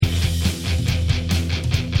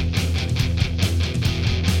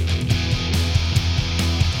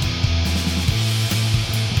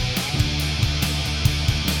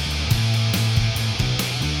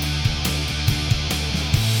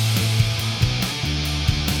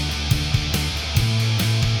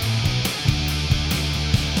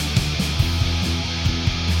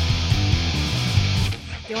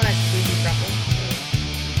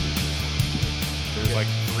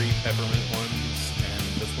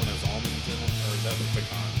That's a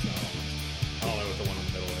pecan. So I don't know what the one in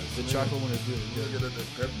the middle is. The chocolate one is really good. Look at the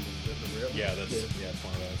peppermint. Is that the real? Yeah, that's it's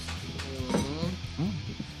one of those.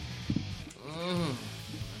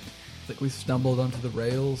 It's like we stumbled onto the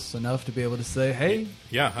rails enough to be able to say, hey,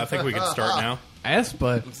 Yeah, I think we can start now. ass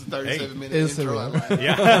butt. It's a 37-minute Is intro. it? I like.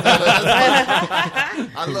 Yeah,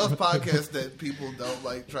 I love podcasts that people don't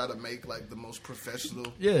like try to make like the most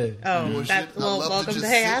professional. Yeah. Oh, bullshit. that's I well, love welcome to to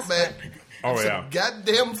just Hey sit Ass back, Butt. Oh, some yeah.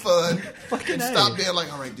 goddamn fun, Fucking and A. stop being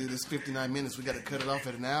like, all right, dude, it's 59 minutes. We got to cut it off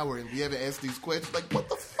at an hour, and we haven't asked these questions. Like, what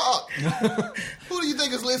the fuck? Who do you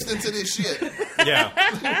think is listening to this shit? Yeah.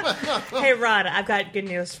 Hey, Rod, I've got good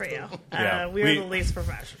news for you. Yeah, We're we- the least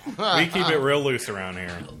professional. We keep it real loose around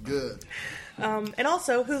here. Good. And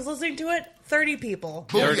also, who's listening to it? 30 people.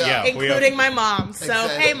 Booyah. Yeah. we Including have- my mom. So,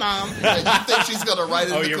 Exactly. hey, Mom. Yeah, you think she's gonna write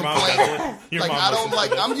in Oh, the your mom. complaint? Your Like mom I don't listens like.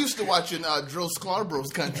 to this. I'm used to watching Drew Scarboro's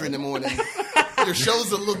Country in the morning. Your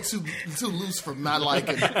show's a little too loose for my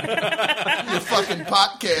liking. Your fucking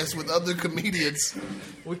podcast with other comedians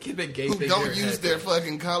We keep it gay who thing don't here. use their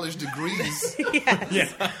fucking college degrees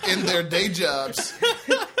Yes. in their day jobs.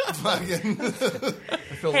 Fucking I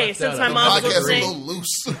feel Hey, left since out. my I don't mom's like podcast a listening- little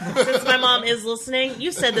loose. Since my mom is listening,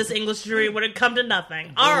 you said this English degree would have come to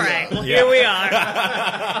nothing. All right, well, Yeah. here we are.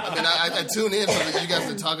 I mean, I tune in so that you guys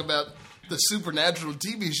can talk about the Supernatural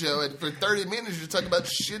TV show, and for 30 minutes you're talking about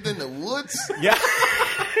shit in the woods Yeah.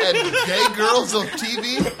 and gay girls on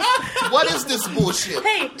TV. What is this bullshit?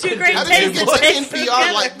 Hey, two great How did you tastes. get to mixed NPR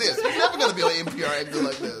together. like this? You're never going to be on NPR acting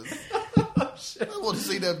like this. I want to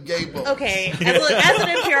see them gay boys. Okay, as an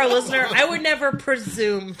NPR listener, I would never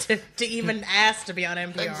presume to even ask to be on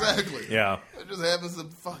NPR. Exactly. Yeah. We're just having some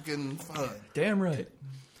fucking fun. Damn right.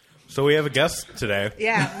 So we have a guest today.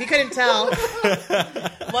 Yeah, you couldn't tell.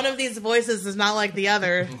 One of these voices is not like the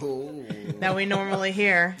other Oh, that we normally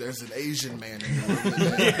hear. there's an Asian man in the room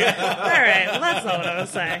today. All right, well, that's not what I was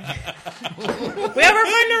saying. We have our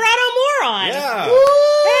friend Narado Moore on. Yeah.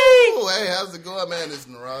 Woo! Hey, how's it going, man? It's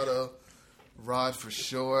Narado. Rod for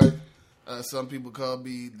short. Some people call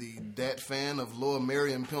me the Dat fan of Lower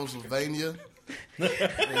Merion, Pennsylvania. You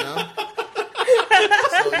know?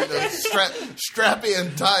 So, strap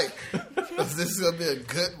in tight. 'Cause this is going to be a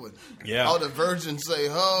good one. Yeah. All the virgins say,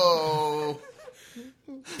 ho.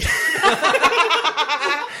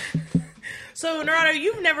 So, Narado,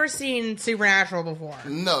 you've never seen Supernatural before.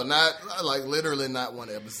 No, not, like, literally not one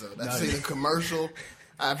episode. I've seen a commercial.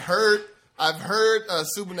 I've heard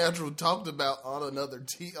Supernatural talked about on another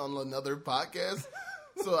podcast.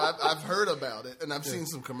 So I've heard about it, and I've seen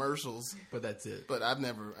some commercials, But that's it. but I've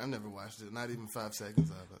never watched it. Not even 5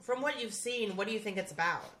 seconds of it. From what you've seen, what do you think it's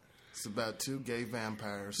about? It's about two gay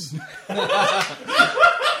vampires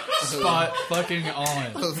Spot fucking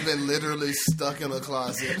on. who've been literally stuck in a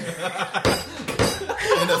closet in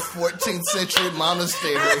a 14th century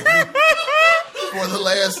monastery for the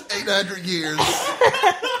last 800 years.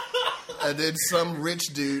 And then some rich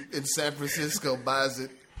dude in San Francisco buys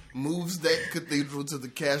it, moves that cathedral to the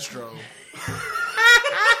Castro.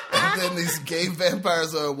 And then these gay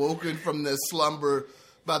vampires are awoken from their slumber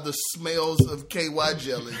by the smells of KY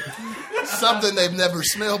jelly. Something they've never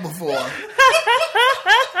smelled before.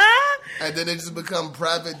 And then they just become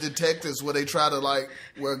private detectives where they try to, like,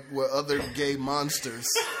 where other gay monsters.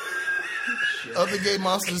 Other gay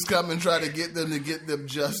monsters come and try to get them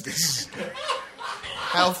justice.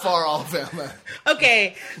 How far off am I?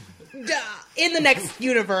 Okay, in the next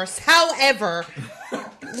universe, however,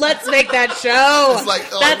 let's make that show. It's like,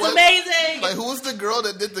 That's what- amazing. Like, who was the girl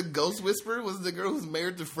that did the Ghost Whisperer? Was it the girl who's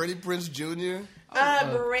married to Freddie Prinze Jr.?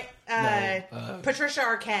 Patricia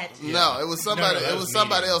Arquette. No, it was somebody. No, that it was was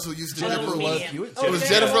somebody else who used to That do was it. Medium. Hewitt? Oh, It was yeah.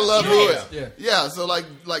 Jennifer Love Yeah. Hewitt. Yeah. Yeah, so like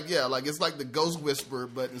it's like the Ghost Whisperer,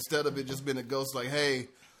 but instead of it just being a ghost, like, hey,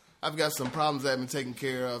 I've got some problems I haven't taken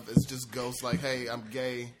care of. It's just ghosts, like, hey, I'm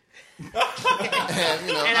gay, and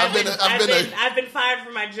you know, And I've been fired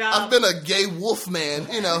from my job. I've been a gay wolf man,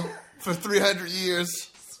 you know, for 300 years.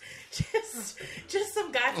 just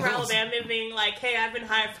some guy from Alabama being like, "Hey, I've been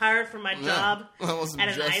fired from my job I want some at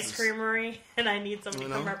an justice. ice creamery, and I need somebody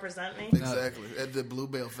to come know? represent me." Exactly, at the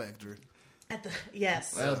Bluebell factory.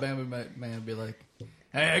 Yes. Alabama man would be like,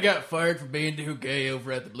 hey, I got fired for being too gay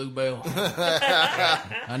over at the Bluebell.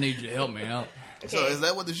 I need you to help me out. So Okay. is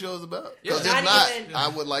that what the show is about? Yeah. Because Not if not, even- I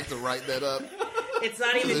would like to write that up. It's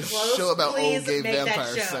not even The close. show about Please old gay make that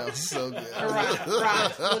vampires show. sounds so good.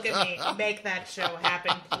 Ross, look at me. Make that show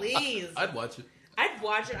happen, please. I'd watch it. I'd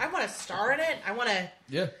watch it. I want to star in it. I want to.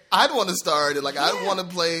 Yeah. I'd want to star in it. Like, I'd want to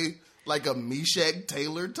play like a Meshach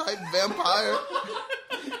Taylor type vampire.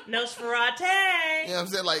 Nosferatu. You know what I'm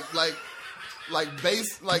saying? Like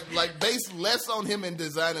based less on him in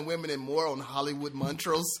designing women and more on Hollywood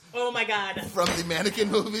Montrose Oh my god. from the Mannequin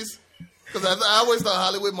movies. Because I always thought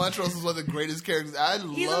Hollywood Montrose was one of the greatest characters.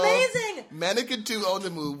 He's love amazing. Mannequin 2 on the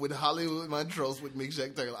Move with Hollywood Montrose with Mick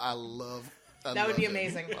Jagger. I That would be love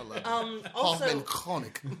amazing. I love it. Also, Hoffman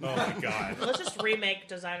Connick. Oh my god. Let's just remake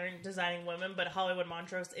designing women, but Hollywood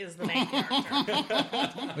Montrose is the main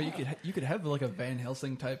character. But you could have like a Van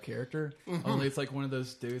Helsing type character. Only it's like one of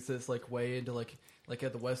those dudes that's like way into like at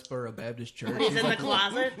the Westboro Baptist Church. He's in the like,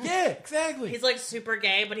 closet. yeah, exactly. He's like super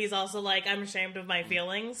gay, but he's also like, I'm ashamed of my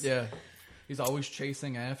feelings. yeah. He's always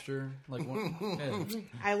chasing after like one. Yeah.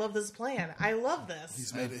 I love this plan. I love this.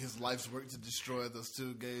 He's made it his life's work to destroy those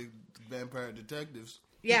two gay vampire detectives.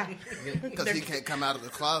 Yeah. Because he can't come out of the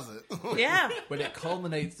closet. Yeah. But it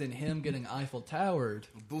culminates in him getting Eiffel Towered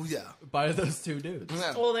Booyah. by those two dudes.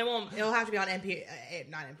 Yeah. Oh, Well, they won't. It'll have to be on HBO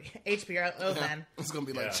then. It's going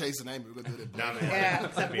to be like Yeah. Chasing Amy. We're going to do it. Nah, man. Yeah,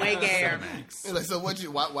 except way gayer. You're like, so why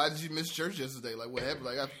did you miss church yesterday? Like, what happened?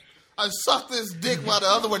 Like, I sucked this dick while the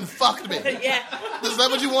other one fucked me. Yeah. Is that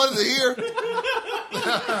what you wanted to hear? And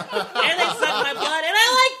they sucked my blood, and I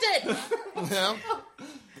liked it. Yeah.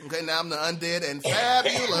 Okay, now I'm the undead and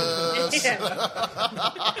fabulous.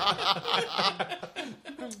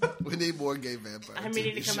 We need more gay vampires. I'm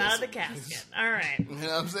needing to come out of the casket. All right. You know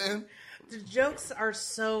what I'm saying? The jokes are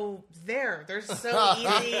so there. They're so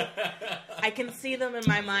easy. I can see them in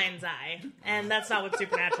my mind's eye, and that's not what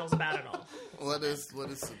Supernatural's about at all. What is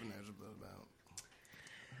Supernatural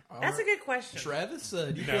about? That's a good question. Travis, do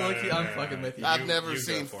you No, feel like no, I'm no, fucking no. with you? I've You never go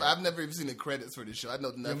seen. for it. I've never even seen the credits for this show. I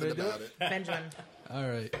know nothing me to do about it? it. Benjamin. All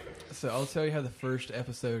right, so I'll tell you how the first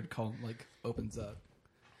episode opens up.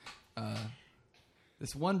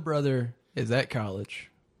 This one brother is at college,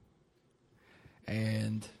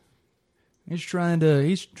 and he's trying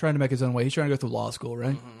to make his own way. He's trying to go through law school,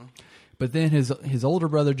 right? But then his older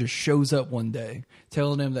brother just shows up one day,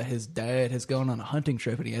 telling him that his dad has gone on a hunting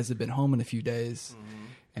trip and he hasn't been home in a few days,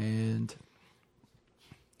 and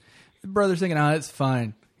the brother's thinking, it's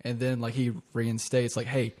fine. And then he reinstates,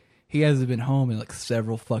 hey, he hasn't been home in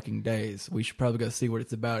several fucking days. We should probably go see what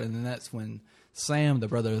it's about. And then that's when Sam, the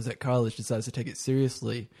brother who's at college, decides to take it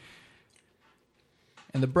seriously.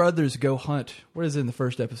 And the brothers go hunt. What is it in the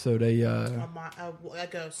first episode? A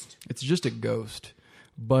ghost. It's just a ghost.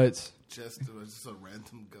 But, Just a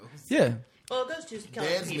random ghost. yeah. Well, a ghost just kills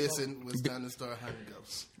Dad's people. missing. Was time to start hunting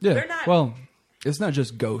ghosts. Yeah. They're not- Well, it's not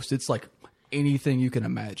just ghosts. It's anything you can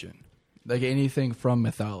imagine. Anything from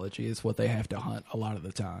mythology is what they have to hunt a lot of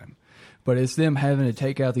the time. But it's them having to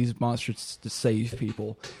take out these monsters to save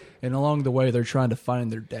people. And along the way, they're trying to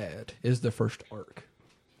find their dad is the first arc.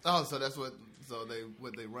 Oh, so that's what. So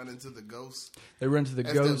they run into the ghosts They run to the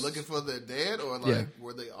as they're ghosts. looking for their dad, or Yeah.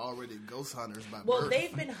 were they already ghost hunters by Well, birth?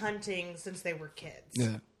 they've been hunting since they were kids.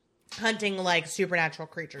 Yeah. Hunting supernatural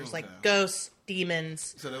creatures, like ghosts,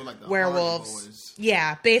 demons, So they were like the werewolves. Hardy Boys.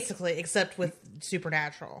 Yeah, basically, except with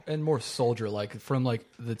supernatural. And more soldier-like. From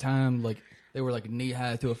the time they were knee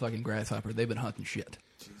high to a fucking grasshopper. They've been hunting shit.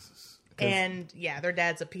 Jesus. And yeah, their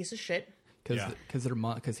dad's a piece of shit.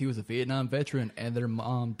 Because he was a Vietnam veteran and their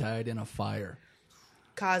mom died in a fire.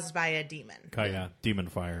 Caused by a demon. Oh, yeah. Demon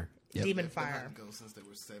fire. Yep. Demon They've been fire. hunting ghosts since they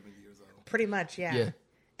were 7 years old. Pretty much, yeah. Yeah.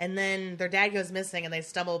 And then their dad goes missing and they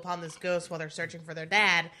stumble upon this ghost while they're searching for their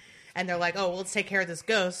dad. And they're like, oh, well, let's take care of this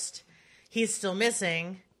ghost. He's still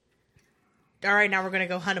missing. All right, now we're going to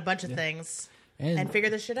go hunt a bunch of things and figure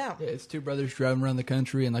this shit out. Yeah, it's two brothers driving around the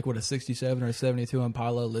country in a 67 or a 72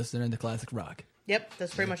 Impala listening to classic rock. Yep,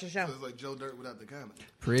 that's pretty much the show. So it's like Joe Dirt without the comment.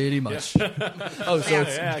 Pretty much. Oh, so Yeah.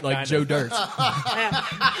 it's Yeah, like kind Joe of. Dirt.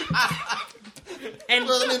 And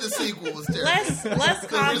Well, I mean, the sequel was terrible. less The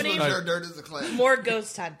comedy, original Joe Dirt is a classic. More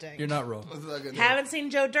ghost hunting. You're not wrong. It's like a- Haven't seen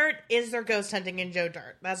Joe Dirt? Is there ghost hunting in Joe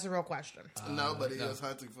Dirt? That's the real question. No, but he was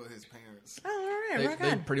hunting for his parents. Oh, all right, They, rock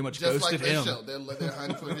they on. pretty much Just like ghosted this him. show. They're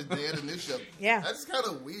hunting for his dad in this show. Yeah. That's kind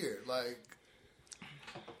of weird.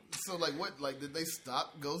 So, what? Did they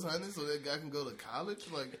stop ghost hunting so that guy can go to college?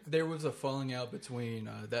 There was a falling out between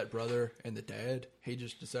that brother and the dad. He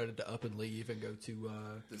just decided to up and leave and go to.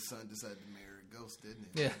 The son decided to marry a ghost, didn't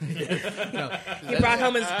he? Yeah. No, He brought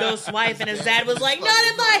home his ghost wife, and his dad was like, "Not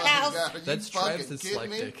in my house." God, are you that's fucking Travis's kidding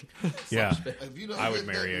me? dick. Yeah. If you don't I would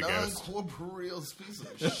get marry that a ghost. non-corporeal piece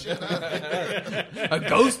of shit out of here. A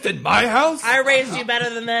ghost in my house? I raised you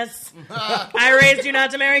better than this. I raised you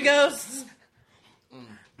not to marry ghosts.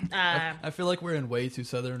 I feel like we're in way too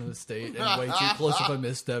southern of a state and way too close of a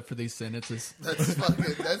misstep for these sentences. That's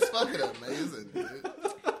fucking amazing, dude.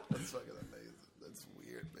 That's fucking amazing. That's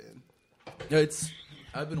weird, man.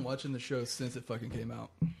 I've been watching the show since it fucking came out.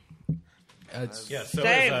 It's, Yeah,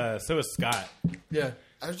 Same. so is Scott. yeah.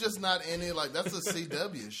 I was just not any like that's a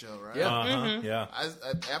CW show, right? Yeah. Uh-huh. Yeah.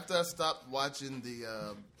 After I stopped watching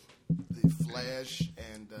the Flash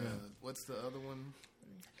and what's the other one?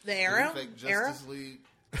 The Arrow? Fake Arrow? Justice League.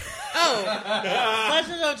 Oh,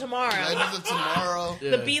 Legends of Tomorrow. Legends of Tomorrow.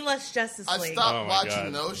 Yeah. The Be Less Justice I League. stopped Oh my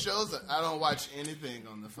watching God. those shows. I don't watch anything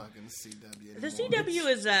on the fucking CW anymore. The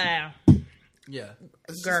CW is Yeah.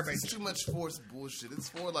 It's garbage. It's too much forced bullshit. It's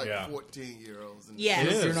for like Yeah. 14-year-olds. And Yeah. It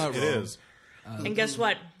is. You're not It wrong. is. and guess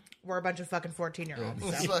what? We're a bunch of fucking 14-year-olds.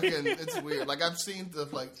 It's So. fucking. It's weird. Like I've seen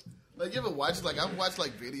stuff like you ever watch like I've watched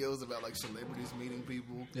like videos about like celebrities meeting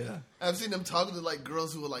people. Yeah. I've seen them talking to like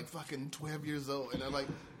girls who are like fucking 12 years old, and they're like,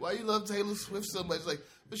 "Why you love Taylor Swift so much?" Like,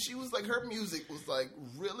 but she was like, her music was like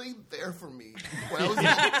really there for me when I was in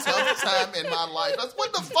a tough time in my life. That's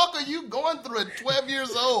what the fuck are you going through at 12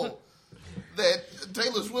 years old? That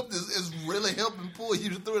Taylor Swift is really helping pull you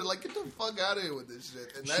through it. Like, get the fuck out of here with this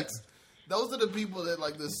shit. And those are the people that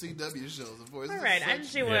like the CW shows. Of course, All right, I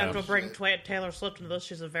just see what I have to bring Taylor Swift into this.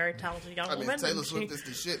 She's a very talented young I mean, woman. Taylor and Swift she- is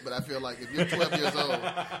the shit, but I feel like if you're 12 years old,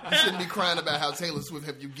 you shouldn't be crying about how Taylor Swift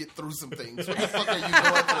helped you get through some things. What the fuck are you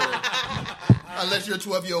going through? Unless you're a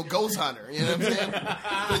 12-year-old ghost hunter, you know what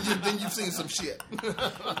I'm saying? Then you've seen some shit.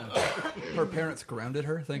 Her parents grounded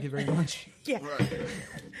her. Thank you very much. Yeah, Right.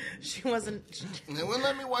 she wasn't. And they wouldn't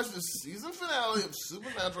let me watch the season finale of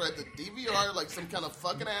Supernatural at the DVR like some kind of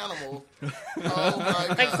fucking animal. Oh my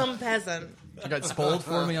god. Like some peasant. She got spoiled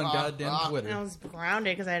for me on goddamn And I Twitter. was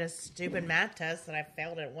grounded because I had a stupid math test that I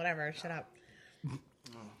failed at. Whatever. Shut up.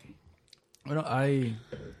 I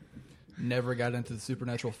never got into the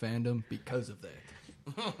Supernatural fandom because of that.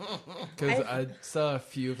 Because I saw a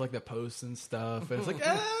few of like the posts and stuff, and it's like,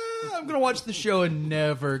 I'm gonna watch the show and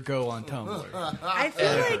never go on Tumblr. I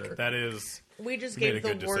feel like That is. we just Made gave a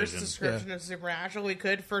the good worst decision. description of Supernatural we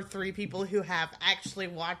could for 3 people who have actually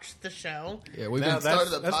watched the show. Yeah, we've That, been.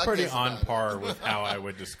 started a that's pretty podcast on about it. par with how I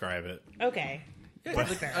would describe it. Okay.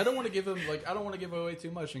 That's fair. I don't want to give him I don't want to give away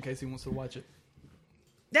too much in case he wants to watch it.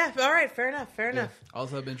 Yeah, all right. Fair enough. Fair Yeah. enough.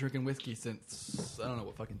 Also, I've been drinking whiskey since I don't know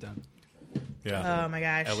what fucking time. Yeah. Oh my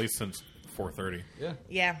gosh. At least since 4:30. Yeah.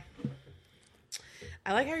 Yeah.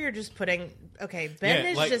 I like how you're just putting. Okay, Ben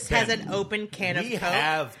Yeah, like, just Ben, has an open can of We Coke.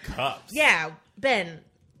 have cups. Yeah, Ben,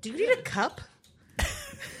 do you need a cup?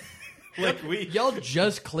 Like we. Y'all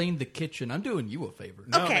just cleaned the kitchen. I'm doing you a favor.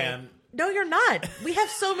 No, Okay. man. No, you're not. We have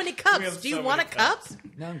so many cups. have Do you so want a many cup? cups.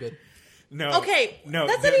 No, I'm good. No. Okay, No.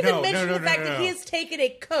 let's no, not even no, mention no, the no, fact no, that no. he has taken a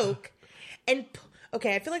Coke and.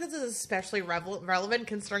 Okay, I feel like this is especially relevant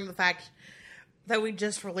considering the fact that we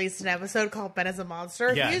just released an episode called Ben is a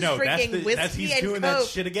Monster. Yeah, He's no, drinking whiskey he's and doing Coke that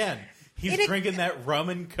shit again. He's In a- drinking that rum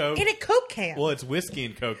and Coke. in a Coke can. Well, it's whiskey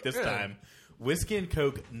and Coke this time. Whiskey and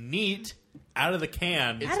Coke neat out of the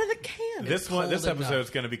can. out of the can. This cold episode enough. is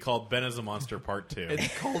going to be called Ben is a Monster Part 2.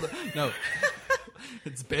 It's cold. No.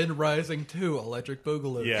 It's Ben Rising 2, Electric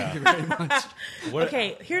Boogaloo. Yeah. Thank you very much. What-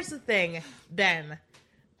 Okay, here's the thing, Ben.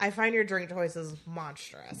 I find your drink choices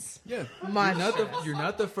monstrous. Yeah. Monstrous. You're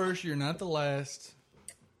not the first. You're not the last.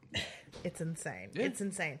 It's insane. Yeah. It's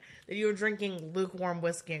insane that you're drinking lukewarm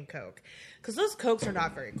whiskey and Coke. Because those Cokes are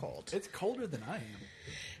not very cold. It's colder than I am.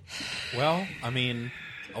 Well, I mean,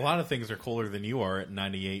 a lot of things are colder than you are at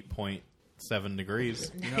 98.7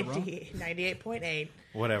 degrees. You're not wrong. 98.8.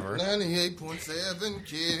 Whatever. 98.7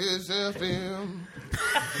 Kiss FM.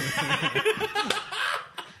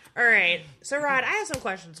 All right. So, Rod, I have some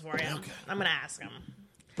questions for you. Okay. I'm going to ask them.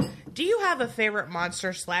 Do you have a favorite monster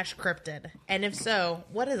 / cryptid? And if so,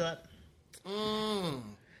 what is it?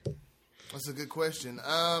 That's a good question.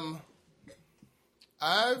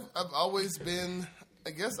 I've always been. I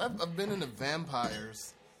guess I've been into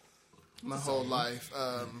vampires my whole life.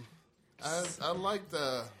 I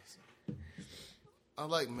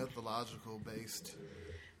like mythological based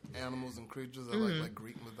animals and creatures. I like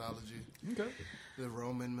Greek mythology, Okay. the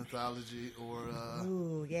Roman mythology, or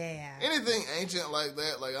Ooh, yeah. anything ancient like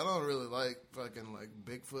that. Like I don't really like fucking like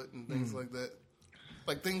Bigfoot and things like that.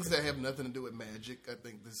 Like things that have nothing to do with magic. I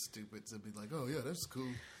think this is stupid to be like, oh yeah, that's cool.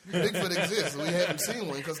 Bigfoot exists. We haven't seen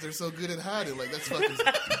one because they're so good at hiding. Like that's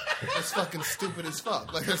fucking stupid as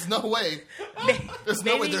fuck. Like there's no way. There's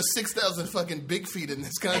no way Maybe- there's 6,000 fucking big feet in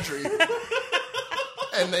this country.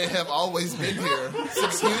 And they have always been here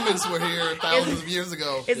since humans were here thousands of years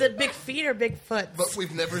ago. Is it big feet or big foot? But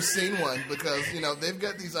we've never seen one because, they've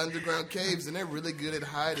got these underground caves and they're really good at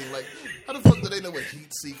hiding. Like, how the fuck do they know what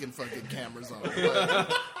heat-seeking fucking cameras are? Like,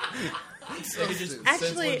 it's so stupid.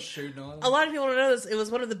 Actually, shooting on a lot of people don't know this. It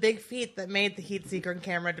was one of the big feet that made the heat seeker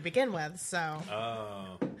camera to begin with. So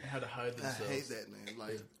Oh. how to hide I themselves. hate that, man.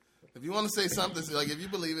 Like, If you want to say something, like if you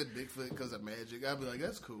believe it, Bigfoot because of magic, I'd be like,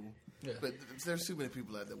 that's cool. Yeah. But there's too many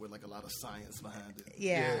people out there with like a lot of science behind it.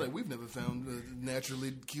 Yeah. Like we've never found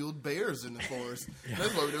naturally killed bears in the forest.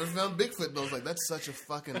 That's why we never found Bigfoot. And I was like, that's such a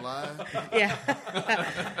fucking lie. Yeah.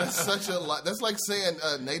 That's such a lie. That's like saying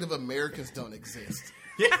Native Americans don't exist.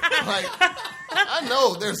 Like, I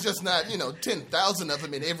know there's just not, 10,000 of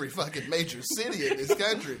them in every fucking major city in this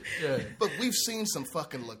country. Yeah. But we've seen some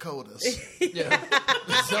fucking Lakotas. Yeah.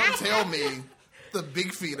 Don't tell me the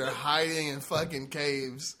Big Feet are hiding in fucking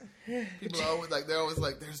caves. People are always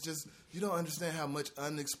like, there's just, you don't understand how much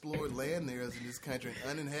unexplored land there is in this country,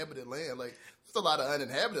 and uninhabited land. Like, there's a lot of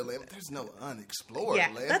uninhabited land, but there's no unexplored Yeah,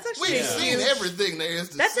 land. that's actually We've a seen huge- everything there is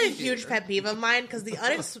to That's see a huge here. pet peeve of mine because the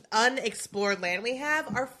unexplored land we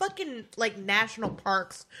have are fucking like national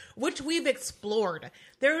parks, which we've explored.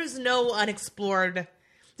 There is no unexplored.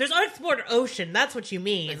 There's unexplored ocean. That's what you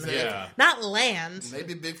mean. Exactly. Yeah. Not land.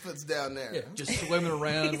 Maybe Bigfoot's down there. Yeah, just swimming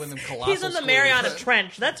around with them colossal He's in the squids. Mariana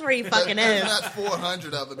Trench. That's where he fucking There's is. not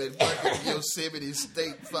 400 of them in fucking Yosemite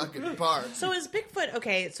State fucking Park. So is Bigfoot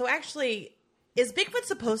okay? So actually, is Bigfoot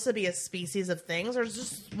supposed to be a species of things, or is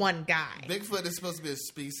just one guy? Bigfoot is supposed to be a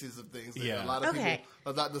species of things. Yeah. A lot of Okay.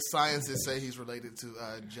 people, a lot of the scientists say he's related to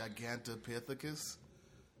Gigantopithecus,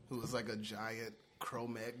 who is like a giant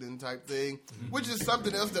Cro-Magnon type thing, which is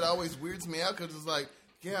something else that always weirds me out because it's like,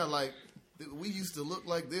 yeah, like we used to look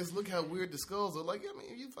like this. Look how weird the skulls are. Like, I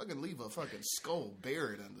mean, you fucking leave a fucking skull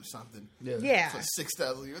buried under something. Yeah. For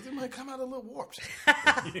 6,000 years, it might come out a little warped.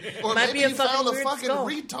 Might Or maybe be a you fucking found a weird fucking skull.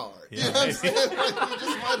 retard. Yeah. You know what I'm saying? Like, you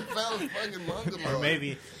just might have found a fucking mongoloid. Or maybe,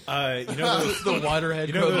 you know those, The wider head.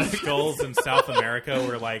 you know those skulls in South America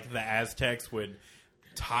where like the Aztecs would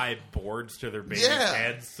tie boards to their babies' Yeah.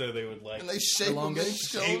 heads so they would like, And they shape them in Elongate.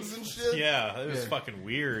 skulls and shit. yeah, it was Yeah. fucking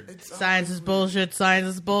weird. It's Science is bullshit. Science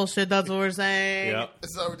is bullshit. That's what we're saying. Yep.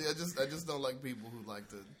 It's already. I just don't like people who like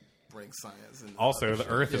to bring science. And Also, the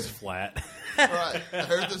Earth is flat. right. The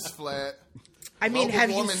Earth is flat. I mean, Global have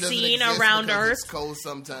you warming doesn't seen exist around because Earth? It's cold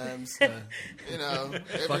sometimes.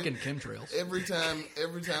 Fucking chemtrails. Every time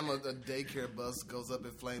a daycare bus goes up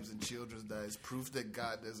in flames and children die, it's proof that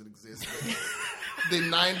God doesn't exist. But the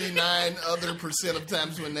 99 other % of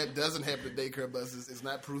times when that doesn't happen to daycare buses, it's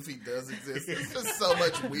not proof he does exist. It's just so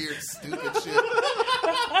much weird, stupid shit.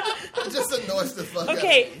 It just annoys the fuck out of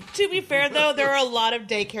Okay, me. to be fair though, there are a lot of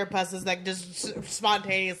daycare buses that just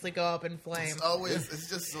spontaneously go up in flames. It's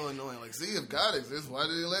just so annoying. Like, see, if God exists, why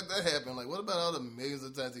did he let that happen? Like, what about all the millions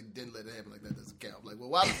of times he didn't let it happen? Like, that doesn't count. Like, well,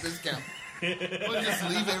 why does this count? Why don't you just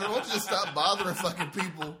leave everyone? Why don't you just stop bothering fucking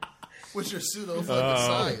people with your pseudo fucking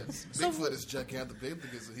science? Bigfoot is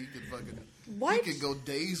Gigantopithecus, so he could fucking What? he could go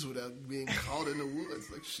days without being caught in the woods.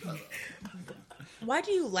 Like, shut up. Why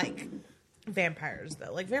do you like vampires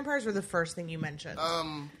though? Like vampires were the first thing you mentioned.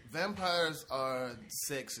 Vampires are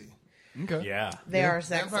sexy. Okay. Yeah. they are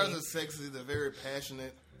sexy. Vampires are sexy. They're very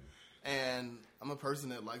passionate, and I'm a person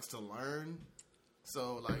that likes to learn.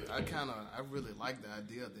 So, like, I really like the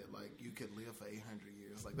idea that, like, you could live for 800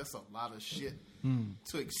 years. Like, that's a lot of shit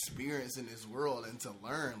to experience in this world and to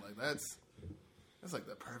learn. Like, that's like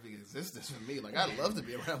the perfect existence for me. Like, I'd love to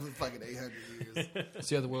be around for fucking 800 years.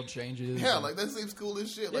 See how the world changes. Yeah, like, that seems cool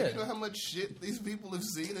as shit. Like, Yeah. you know how much shit these people have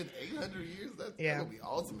seen in 800 years? That would be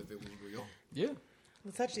awesome if it was real. Yeah.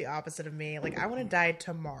 It's such the opposite of me. Like I want to die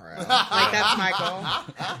tomorrow. Like that's my goal.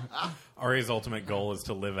 Ari's ultimate goal is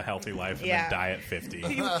to live a healthy life and Yeah. then die at 50.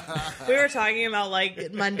 We were talking about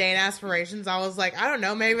like mundane aspirations. I was like, I don't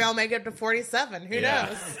know, maybe I'll make it to 47. Who Yeah.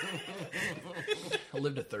 knows? I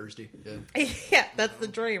lived to Thursday. Yeah. Yeah, that's the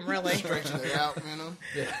dream, really. Stretching it out, you know?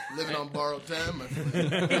 Living on borrowed time. My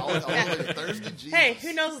friend. All the way to Thursday. Jesus. Hey,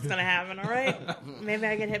 who knows what's gonna happen? All right, maybe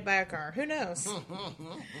I get hit by a car. Who knows?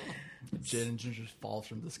 Jet engine just falls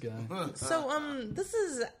from the sky. So, this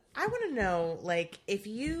is. I want to know, like, if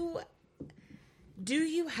you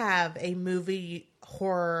have a movie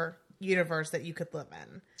horror universe that you could live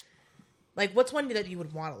in? Like, what's one that you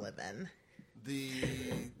would want to live in? The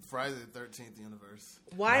Friday the 13th universe.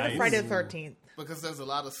 Why Nice. the Friday the 13th? Because there's a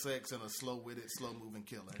lot of sex and a slow-witted, slow-moving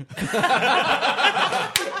killer.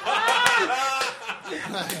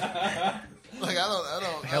 Like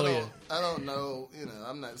I don't know. You know,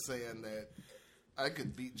 I'm not saying that I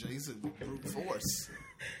could beat Jason with brute force,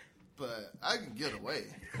 but I can get away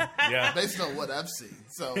Yeah. based on what I've seen.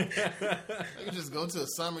 So I can just go to a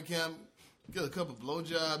summer camp, get a couple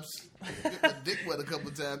blowjobs, get my dick wet a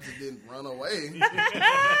couple times, and then run away.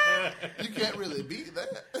 You can't really beat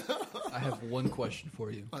that. I have one question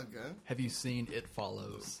for you. Okay. Have you seen It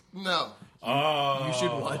Follows? No. Oh. You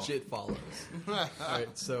should watch It Follows. All right,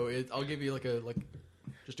 so I'll give you like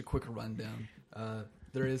just a quick rundown.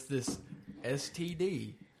 there is this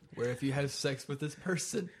STD where if you have sex with this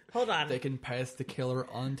person, Hold on. they can pass the killer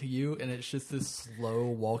on to you, and it's just this slow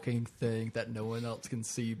walking thing that no one else can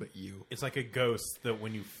see but you. It's like a ghost that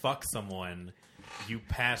when you fuck someone, you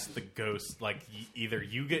pass the ghost. Like either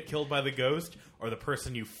you get killed by the ghost, or the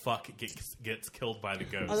person you fuck gets killed by the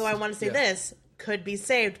ghost. Although I want to say this could be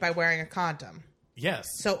saved by wearing a condom. Yes.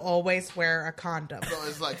 So always wear a condom. So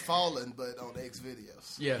it's like Fallen, but on X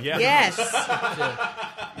videos. Yeah. Yes.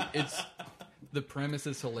 Yeah. It's the premise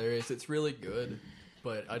is hilarious. It's really good,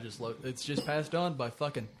 but I just love. It's just passed on by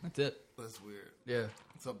fucking. That's it. That's weird. Yeah.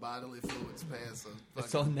 So bodily fluids pass.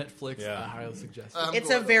 It's on Netflix. Yeah. I highly suggest it. I'm It's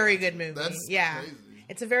a going very to- good movie. That's Yeah. crazy.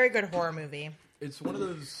 It's a very good horror movie. It's one of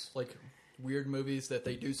those like weird movies that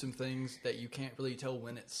they do some things that you can't really tell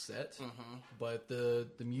when it's set, but the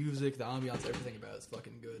music, the ambiance, everything about it's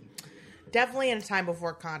fucking good. Definitely in a time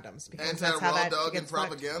before condoms, because that's how Anti-raw that dog and gets fucked.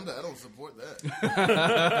 propaganda. I don't support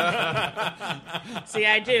that. See,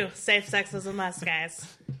 I do. Safe sex is a must, guys.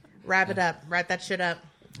 Wrap it up. Wrap that shit up.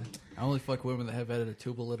 I only fuck women that have had a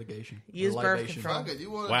tubal litigation. Use or birth libation. control. Fuck it. You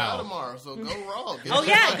want to Wow. die tomorrow, so go raw. Get Oh,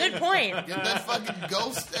 that- yeah. Good point. Get that fucking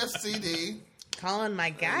ghost STD. Calling my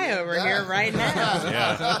guy over Yeah. here right now.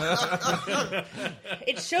 Yeah.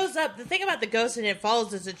 It shows up. The thing about the ghost in It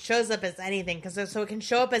Follows is it shows up as anything. So it can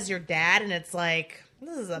show up as your dad, and it's like,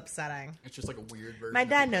 this is upsetting. It's just like a weird version. My of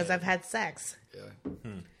dad it. knows I've had sex. Yeah.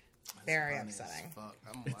 Funny Very as upsetting. Fuck.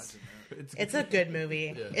 I'm watching that. It's a good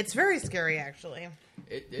movie. Yeah. It's very scary, actually.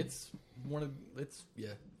 It's one of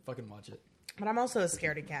fucking watch it. But I'm also a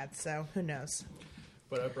scaredy cat, so who knows?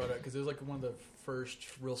 But I brought it because it was like one of the first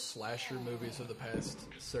real slasher movies of the past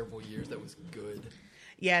several years that was good.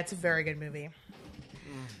 Yeah, it's a very good movie.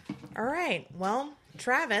 All right. Well,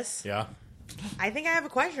 Travis, Yeah. I think I have a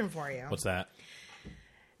question for you. What's that?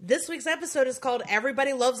 This week's episode is called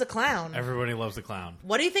Everybody Loves a Clown. Everybody loves a clown.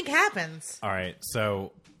 What do you think happens? All right.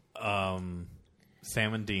 So, Sam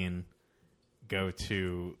and Dean go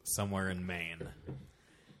to somewhere in Maine,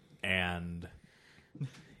 and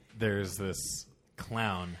there's this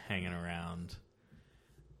clown hanging around,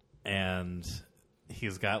 and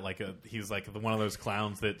he's like one of those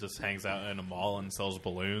clowns that just hangs out in a mall and sells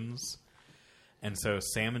balloons. And so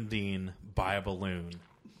Sam and Dean buy a balloon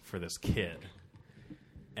for this kid,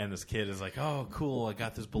 and this kid is like, "Oh, cool! I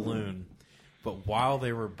got this balloon." But while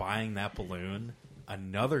they were buying that balloon,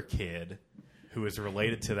 another kid who is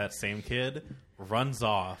related to that same kid runs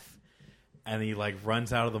off, and he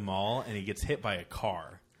runs out of the mall, and he gets hit by a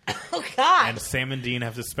car. Oh, God. And Sam and Dean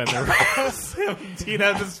have to spend their Sam and Dean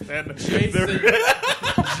have to spend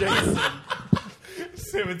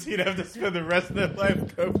Sam and Dean have to spend the rest of their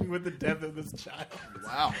life coping with the death of this child.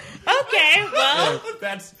 Wow. Okay, well,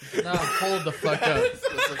 That's Nah, hold the fuck up.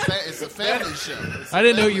 It's a family show. It's a I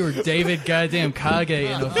didn't know family- you were David goddamn Kage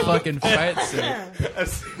in a fucking fat suit.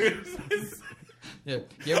 as soon as Yeah.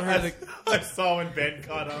 You ever heard of the... I saw when Ben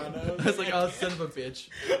caught on. I was like, oh, son of a bitch.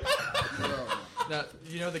 Now,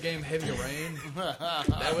 you know the game Heavy Rain?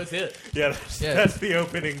 That was it. Yeah, Yeah. that's the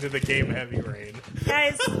opening to the game Heavy Rain.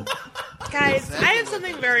 guys, I have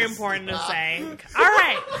something very important to say. All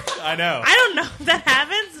right. I know. I don't know if that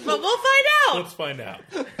happens, but we'll find out. Let's find out.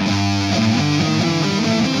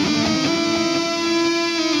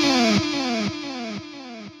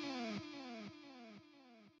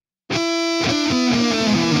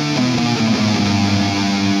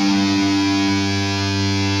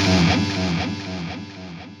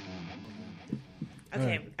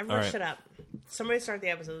 Okay, everyone All right. shut up. Somebody start the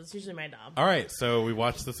episode. It's usually my job. All right, so we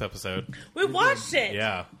watched this episode. We watched it.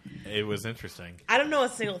 Yeah, it was interesting. I don't know a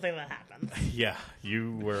single thing that happened. Yeah,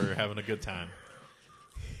 you were having a good time.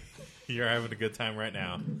 You're having a good time right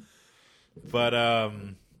now. But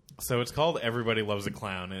so it's called Everybody Loves a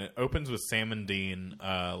Clown, and it opens with Sam and Dean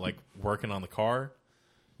working on the car.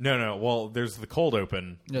 No. Well, there's the cold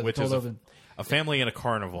open, Yeah, the which cold is open. a family in a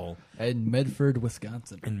carnival In Medford,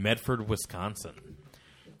 Wisconsin. in Medford, Wisconsin.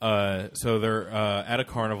 So they're at a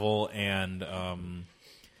carnival, and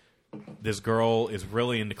this girl is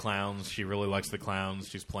really into clowns. She really likes the clowns.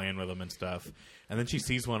 She's playing with them and stuff. And then she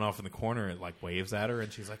sees one off in the corner and waves at her,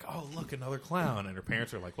 and she's like, "Oh, look, another clown!" And her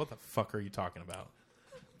parents are like, "What the fuck are you talking about?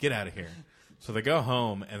 Get out of here!" So they go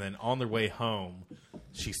home, and then on their way home,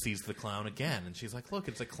 she sees the clown again, and she's like, "Look,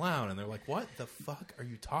 it's a clown!" And they're like, "What the fuck are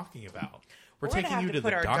you talking about? We're gonna taking have you to the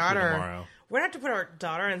put our doctor daughter. tomorrow." We're gonna have to put our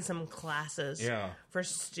daughter in some classes. Yeah. For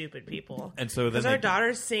stupid people. And so then because our they-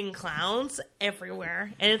 daughter's seeing clowns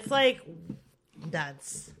everywhere, and it's like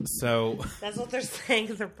nuts. So That's what they're saying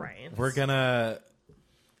to their brains. we're gonna.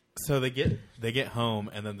 So they get home,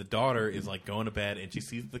 and then the daughter is going to bed, and she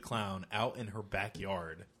sees the clown out in her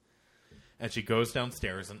backyard, and she goes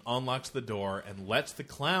downstairs and unlocks the door and lets the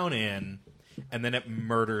clown in, and then it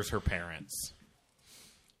murders her parents.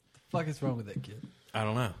 Fuck is wrong with that kid? I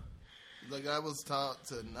don't know. Like, I was taught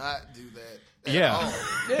to not do that at Yeah. all.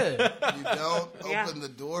 Yeah. You don't Yeah. open the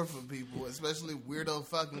door for people, especially weirdo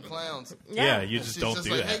fucking clowns. Yeah, you And just she's don't just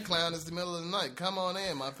do like, that. hey, clown, it's the middle of the night. Come on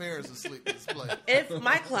in. My parents are asleep at this place. If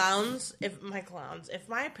my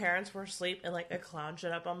parents were asleep and like a clown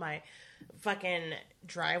showed up on my fucking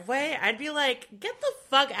driveway, I'd be like, get the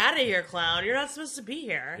fuck out of here, clown. You're not supposed to be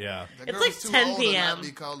here. Yeah. That It's girl like was too 10 old to p.m. not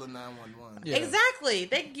be calling 911. Yeah. Exactly.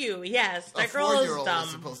 Thank you. Yes. A That girl is 4-year-old dumb.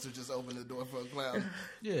 is supposed to just open the door for a clown.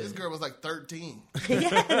 Yeah. This girl was like 13.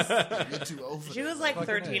 Yes. You're too old for She that. was like Fucking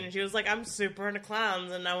 13 A. and she was like, I'm super into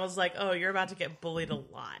clowns. And I was like, oh, you're about to get bullied a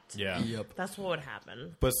lot. Yeah. Yep. That's what would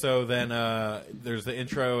happen. But so then there's the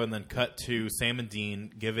intro, and then cut to Sam and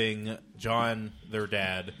Dean giving John, their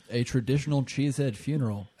dad. A traditional cheesehead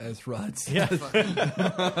funeral, as Rod said.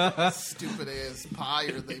 stupid ass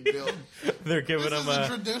pyre they built. They're giving This him is a a.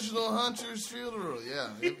 traditional hunter's funeral. Yeah,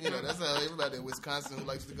 that's how everybody in Wisconsin who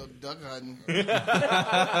likes to go duck hunting.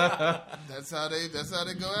 That's how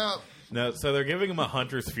they go out. No, so they're giving him a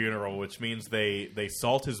hunter's funeral, which means they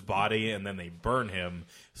salt his body and then they burn him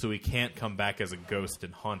so he can't come back as a ghost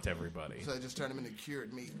and haunt everybody. So they just turn them into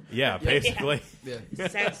cured meat. Yeah, basically. Yeah.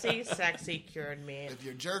 Sexy cured meat. If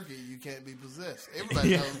you're jerky, you can't be possessed.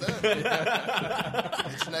 Everybody knows that.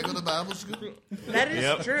 Did you not go to Bible school? That is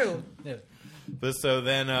Yep. true. Yeah. But so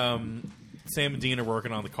then Sam and Dean are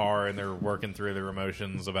working on the car, and they're working through their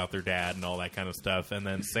emotions about their dad and all that kind of stuff. And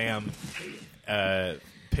then Sam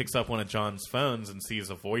picks up one of John's phones and sees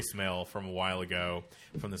a voicemail from a while ago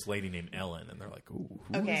from this lady named Ellen. And they're like, ooh,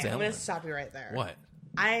 who Okay, is I'm Ellen? going to stop you right there. What?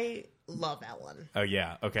 I love Ellen. Oh,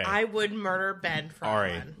 yeah. Okay. I would murder Ben for all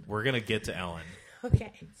right. Ellen. We're going to get to Ellen.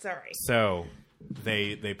 Okay, sorry. So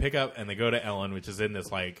they pick up and they go to Ellen, which is in this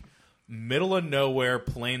like middle of nowhere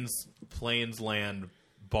plains land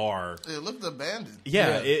bar. It looked abandoned.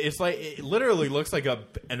 Yeah, Yeah. it's like it literally looks like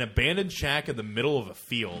an abandoned shack in the middle of a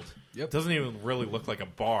field. Yep. It doesn't even really look like a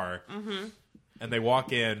bar. Mm-hmm. And they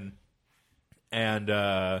walk in and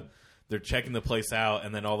they're checking the place out,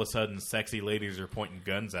 and then all of a sudden sexy ladies are pointing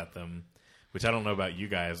guns at them, which I don't know about you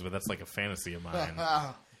guys, but that's like a fantasy of mine.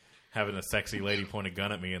 Having a sexy lady point a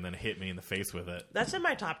gun at me and then hit me in the face with it. That's in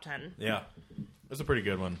my top 10. Yeah. That's a pretty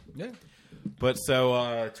good one. Yeah. But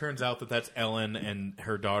so it turns out that that's Ellen and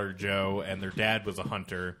her daughter Jo, and their dad was a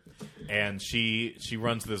hunter, and she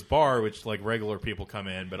runs this bar, which like regular people come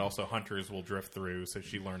in, but also hunters will drift through. So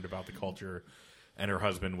she learned about the culture, and her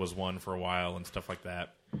husband was one for a while and stuff like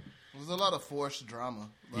that. There was a lot of forced drama.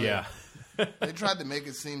 Like, Yeah, They tried to make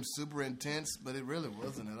it seem super intense, but it really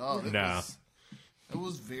wasn't at all. No. It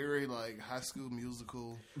was very like High School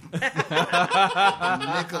Musical,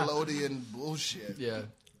 Nickelodeon bullshit. Yeah.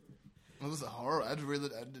 It was a horror. I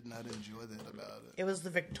did not enjoy that about it. It was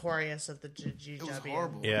the Victorious of the GGW. It was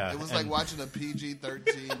horrible. Yeah, It was like and- watching a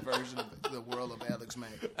PG-13 version of The World of Alex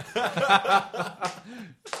Mack.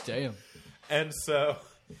 Damn. and so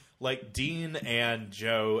like Dean and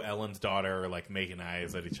Jo, Ellen's daughter, are like making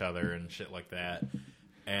eyes at each other and shit like that.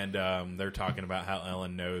 And they're talking about how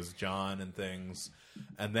Ellen knows John and things.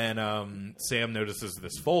 And then Sam notices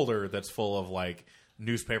this folder that's full of like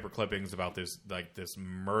newspaper clippings about this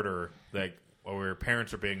murder, like where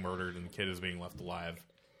parents are being murdered and the kid is being left alive.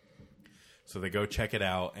 So they go check it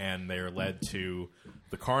out, and they are led to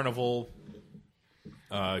the carnival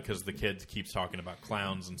because the kid keeps talking about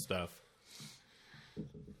clowns and stuff.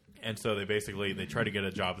 And so they try to get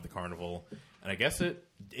a job at the carnival, and I guess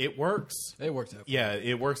it works. It worked out. Yeah,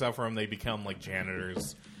 it works out for them. They become like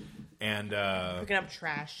janitors, and Picking up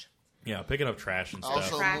trash. yeah, picking up trash and stuff.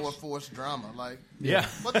 Also, Trash. more forced drama. Like, Yeah,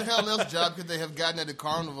 what the hell else job could they have gotten at the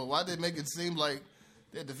carnival? Why did they make it seem like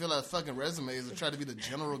they had to fill out fucking resumes and try to be the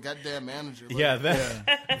general goddamn manager? Like, yeah.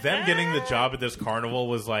 Them getting the job at this carnival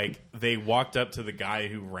was like they walked up to the guy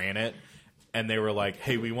who ran it, and they were like,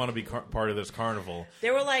 "Hey, we want to be part of this carnival." They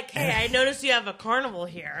were like, hey, I noticed you have a carnival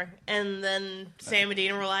here. And then Sam and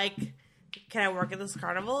Dean were like, can I work at this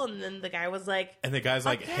carnival? And then the guy was like, And the guy's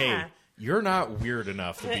like, yeah. "Hey, you're not weird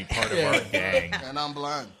enough to be part of our gang." And I'm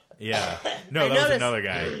blind. Yeah, no, I that was noticed- another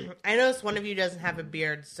guy. I noticed one of you doesn't have a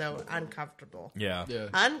beard, so uncomfortable. Yeah. Yeah.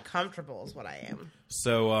 Uncomfortable is what I am.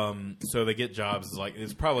 So so they get jobs like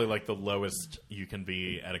it's probably like the lowest you can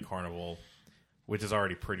be at a carnival, which is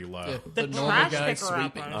already pretty low. Yeah. The normal trash guy picker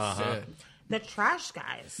sweeping. uppers. Yeah. The trash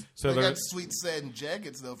guys. So They they're got sweet satin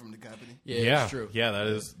jackets though from the company. Yeah, yeah, it's true. yeah,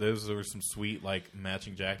 those were some sweet like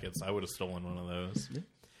matching jackets. I would have stolen one of those. Yeah.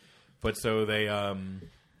 But so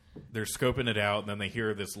they're scoping it out, and then they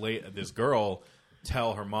hear this girl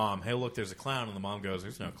tell her mom, "Hey, look, there's a clown," and the mom goes,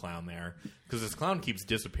 "There's no clown there," because this clown keeps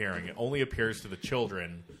disappearing. It only appears to the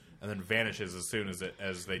children and then vanishes as soon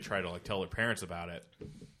as they try to like tell their parents about it.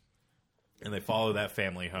 And they follow that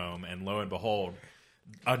family home, and lo and behold,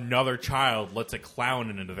 another child lets a clown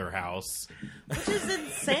into their house. Which is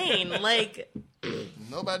insane. Like,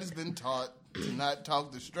 Nobody's been taught to not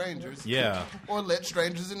talk to strangers. Yeah. Or let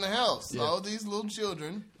strangers in the house. All these little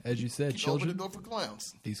children As you said, open the children, door for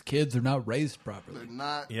clowns. these kids are not raised properly. They're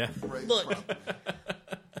not Yeah. raised Look. properly.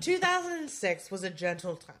 2006 was a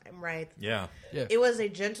gentle time, right? Yeah. Yeah. It was a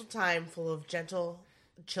gentle time full of gentle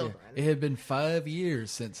children. It had been 5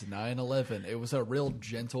 years since 9/11. It was a real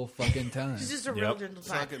gentle fucking time. It's just a real Yep. gentle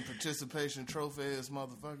time. Fucking participation trophies,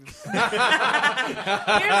 motherfuckers.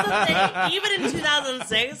 Here's the thing. Even in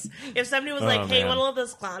 2006, if somebody was like, hey, man. want to let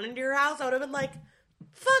this clown into your house? I would have been like,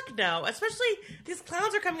 fuck no. Especially, these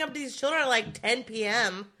clowns are coming up to these children at like 10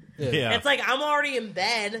 p.m. Yeah. It's like, I'm already in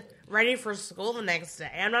bed, ready for school the next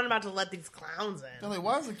day. I'm not about to let these clowns They're in. like,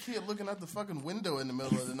 why is a kid looking out the fucking window in the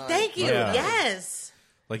middle of the night? Thank you. Yeah. Yes.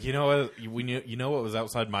 Like, you know what? You know what was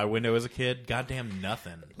outside my window as a kid? Goddamn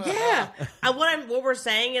nothing. Yeah. What we're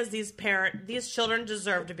saying is these children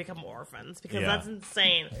deserve to become orphans because Yeah. that's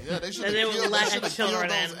insane. Yeah, they should That they have would killed, let they should've children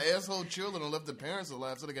killed those in. asshole children and left their parents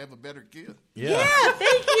alive so they could have a better kid. Yeah,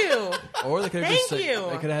 thank you. Or they could have Thank just you.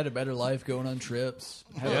 they could have had a better life going on trips.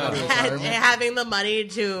 Have a Yeah. better Had- retirement. having the money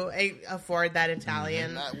to afford that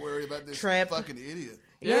Italian. Not worried about this Trip. fucking idiot.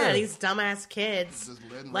 Yeah, Yeah. these dumbass kids Just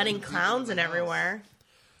letting letting people clowns in in the house. everywhere.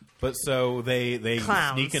 But so they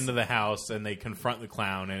Clowns. sneak into the house and they confront the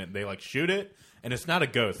clown and they like shoot it, and it's not a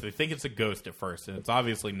ghost. They think it's a ghost at first, and it's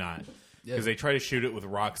obviously not. Because they try to shoot it with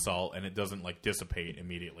rock salt and it doesn't like dissipate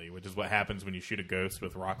immediately, which is what happens when you shoot a ghost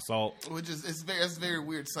with rock salt. Which is it's very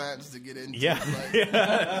weird science to get into. Yeah. Like,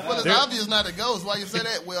 well, it's obvious not a ghost. Why you say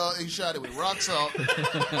that? Well, he shot it with rock salt,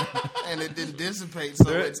 and it didn't dissipate,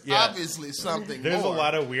 so it's obviously something. There's more. a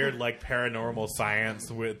lot of weird like paranormal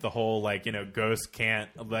science with the whole like, you know, ghosts can't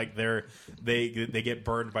like they get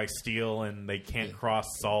burned by steel and they can't cross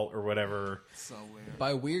salt or whatever. So weird.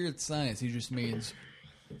 By weird science, he just means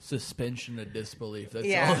suspension of disbelief. That's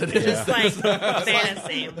Yeah, all it is. just like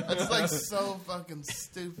fantasy. It's like so fucking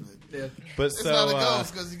stupid. Yeah. But It's so not a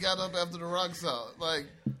ghost because he got up after the rock salt. Like,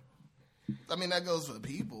 I mean, that goes for the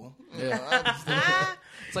people. You know, obviously. That's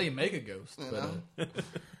how you make a ghost. You But, know?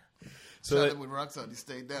 so Shot that- it with rock salt. He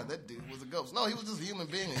stayed down. That dude was a ghost. No, he was just a human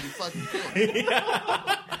being, and he fucking killed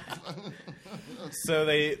him. So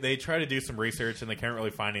they try to do some research and they can't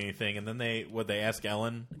really find anything, and then they ask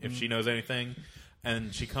Ellen if she knows anything,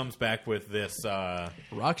 and she comes back with this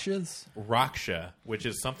Rakshas? Raksha, which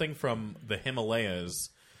is something from the Himalayas,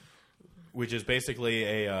 which is basically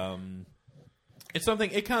a it's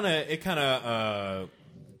something it kind of It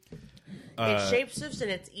shapeshifts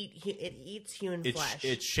and it eats human flesh.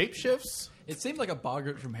 it shapeshifts. It seemed like a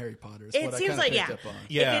boggart from Harry Potter. Is It what I seems kinda like, picked yeah. up on.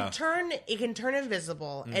 Yeah. It can turn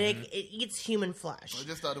invisible and it eats human flesh. I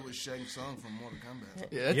just thought it was Shang Tsung from Mortal Kombat.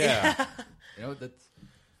 Yeah. Yeah. You know, that's...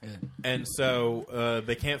 Yeah. And so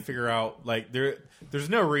they can't figure out like there's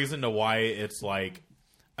no reason to why it's like,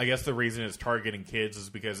 I guess the reason it's targeting kids is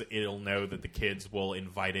because it'll know that the kids will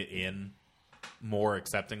invite it in more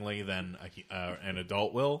acceptingly than an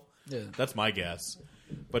adult will. Yeah. That's my guess.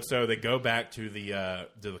 But so they go back to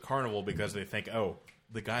the carnival because they think, oh,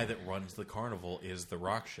 the guy that runs the carnival is the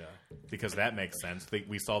Raksha, because that makes sense.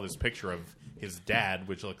 We saw this picture of his dad,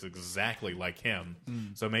 which looks exactly like him.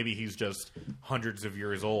 So maybe he's just hundreds of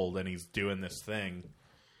years old and he's doing this thing.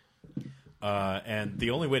 And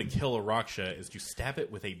the only way to kill a Raksha is to stab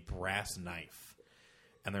it with a brass knife.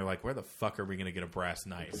 And they're like, where the fuck are we going to get a brass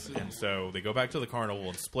knife? And so they go back to the carnival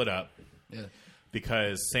and split up. Yeah.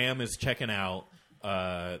 Because Sam is checking out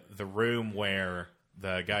the room where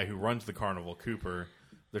the guy who runs the carnival, Cooper,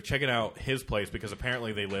 they're checking out his place because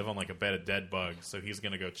apparently they live on like a bed of dead bugs, so he's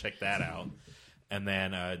going to go check that out. And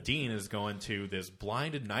then Dean is going to this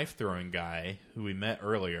blinded knife-throwing guy who we met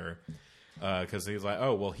earlier because he's like,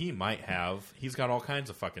 oh, well, he's got all kinds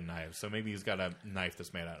of fucking knives, so maybe he's got a knife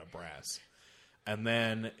that's made out of brass. And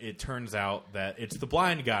then it turns out that it's the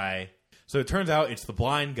blind guy. So it turns out it's the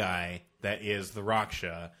blind guy that is the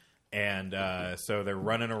Raksha. And so they're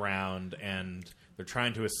running around and they're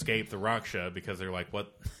trying to escape the Raksha because they're like,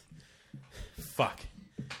 what? Fuck.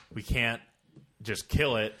 We can't just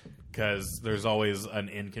kill it because there's always an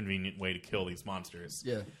inconvenient way to kill these monsters.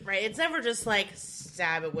 Yeah. Right? It's never just like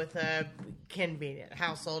stab it with a convenient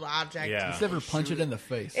household object. Yeah. It's never punch it in the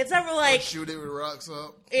face. It's never like Shoot it with rock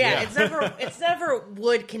salt. yeah, it's never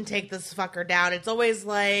wood can take this fucker down. It's always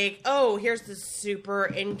like, oh, here's this super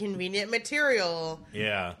inconvenient material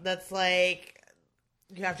Yeah. that's like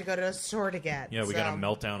you have to go to a store to get. Yeah, we so. gotta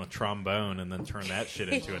melt down a trombone and then turn that shit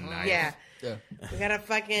into a knife. Yeah. Yeah. We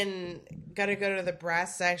gotta go to the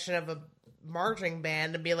brass section of a marching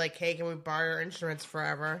band and be like, hey, can we borrow your instruments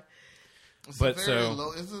forever? But it's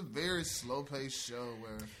a very slow paced show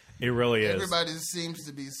where it really is. everybody seems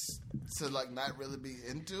to be like not really be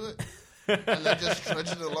into it, and they're just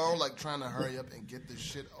trudging along, like trying to hurry up and get this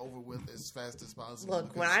shit over with as fast as possible.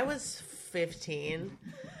 Look, when I was 15,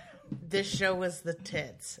 this show was the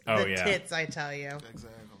tits. Oh, the yeah. tits, I tell you. exactly.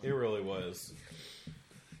 It really was.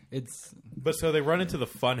 It's But so they run into the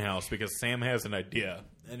fun house because Sam has an idea,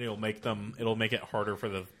 and it'll make it harder for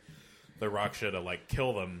the Raksha to like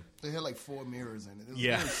kill them. They had like 4 mirrors in it. It was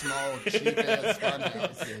Yeah. a very small, cheap ass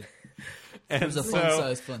funhouse. And it was a so fun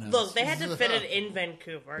size fun house. Look, they had to fit it in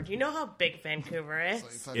Vancouver. Do you know how big Vancouver is?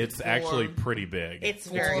 It's like it's fucking actually four- pretty big. It's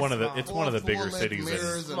very one of the small. it's one of the bigger four-length cities. mirrors In,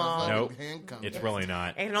 and a Small. fucking nope, hand company. it's really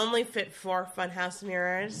not. It can only fit 4 funhouse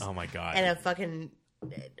mirrors Oh my god! and a fucking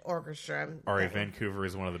orchestra. Alright, Vancouver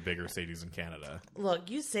is one of the bigger cities in Canada.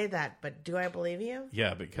 Look, you say that, but do I believe you?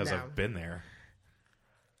 Yeah, because No. I've been there.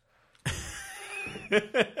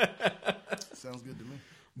 Sounds good to me.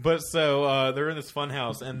 But so they're in this fun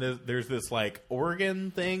house, and there's this like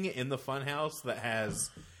organ thing in the fun house that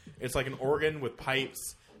it's like an organ with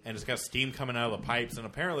pipes, and it's got steam coming out of the pipes, and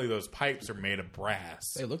apparently those pipes are made of brass.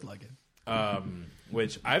 They look like it.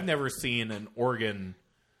 Which I've never seen an organ.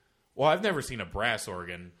 Well, I've never seen a brass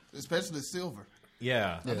organ. Especially silver.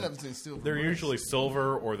 Yeah, I've never seen silver. they're brass. usually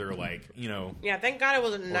silver, or they're like Yeah, thank God it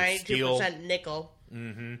wasn't steel. 92% nickel.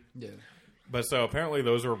 Yeah. But so apparently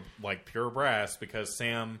those are like pure brass because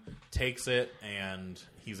Sam takes it and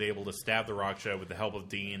he's able to stab the Raksha with the help of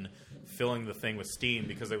Dean, filling the thing with steam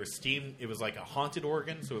because there was steam. It was like a haunted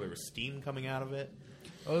organ, so there was steam coming out of it.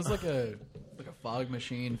 Oh, it's like a fog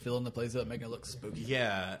machine filling the place up, making it look spooky.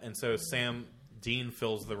 Yeah, and so Dean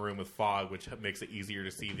fills the room with fog, which makes it easier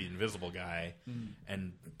to see the invisible guy,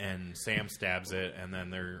 and Sam stabs it, and then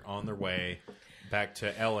they're on their way back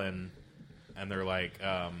to Ellen, and they're like,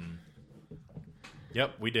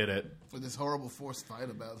 "Yep, we did it." With this horrible forced fight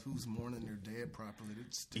about who's mourning their dead properly.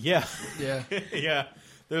 Yeah, Yeah. yeah.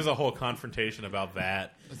 There's a whole confrontation about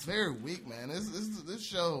that. It's very weak, man. This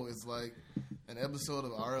show is like an episode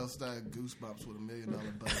of R.L. Stein Goosebumps with $1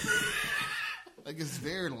 million budget. Like, it's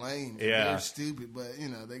very lame. And Yeah. very stupid, but,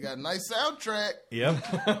 they got a nice soundtrack. Yep.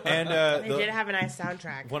 And They did have a nice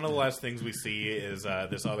soundtrack. one of the last things we see is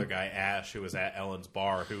this other guy, Ash, who was at Ellen's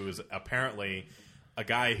bar, who is apparently a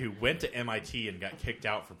guy who went to MIT and got kicked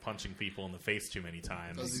out for punching people in the face too many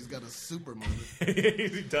Because times. he's got a super mullet.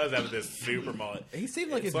 He does have this super mullet. He seemed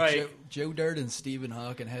like It's if like- Joe Dirt and Stephen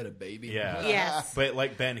Hawking had a baby. Yeah. Yes. But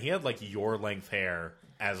like Ben, he had like your length hair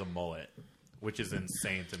as a mullet, which is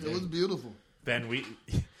insane to It was me. beautiful. Ben, we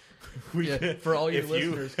Yeah, for all your if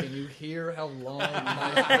you- listeners, can you hear how long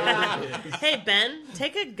my hair is? Hey, Ben,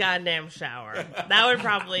 take a goddamn shower. That would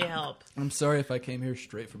probably help. I'm sorry if I came here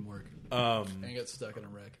straight from work and got stuck in a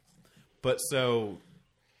wreck. But so,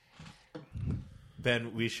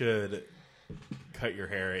 Ben, we should cut your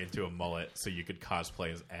hair into a mullet so you could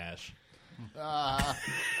cosplay as Ash.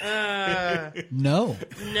 No.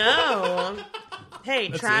 No. Hey,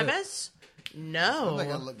 That's Travis. I No.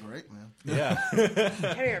 think I look great, man. Yeah.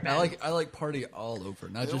 Come here, Ben. I like party all over,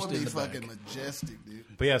 not It just would in be the back. fucking majestic, dude.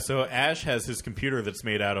 But yeah, so Ash has his computer that's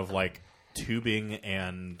made out of like tubing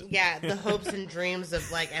and Yeah, the hopes and dreams of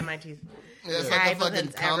like MIT. Yeah, it's like a fucking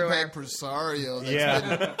Appleton's everywhere. compact Presario that's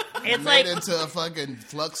yeah, It's made like into a fucking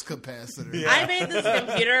flux capacitor. I made this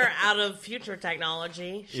computer out of future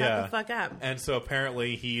technology. Shut Yeah. the fuck up. and so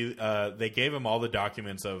apparently they gave him all the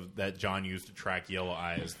documents of that John used to track Yellow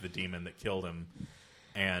Eyes, the demon that killed him,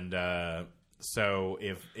 and so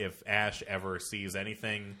if Ash ever sees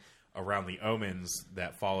anything around the omens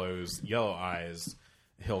that follows Yellow Eyes,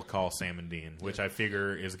 he'll call Sam and Dean, which I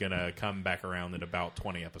figure is gonna come back around in about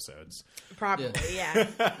 20 episodes. Probably, yeah.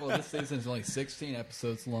 Well, this season is only 16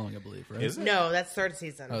 episodes long, I believe, right? Is it? No, that's third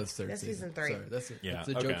season. Oh, it's third That's season. season 3. Sorry, that's Yeah, it's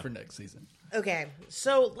a okay. joke for next season. Okay,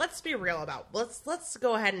 so let's be real about let's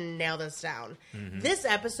go ahead and nail this down. Mm-hmm. This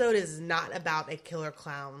episode is not about a killer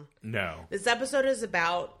clown. No. This episode is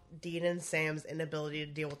about Dean and Sam's inability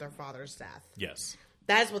to deal with their father's death. Yes.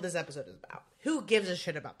 That's what this episode is about. Who gives a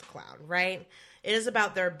shit about the clown, right? It is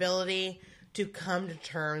about their ability to come to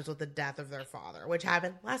terms with the death of their father, which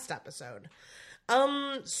happened last episode.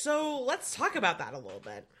 So let's talk about that a little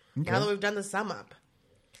bit. Now that we've done the sum up.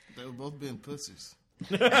 They were both being pussies.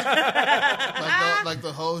 like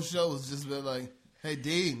the whole show was just been like, hey,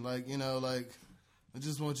 Dean, I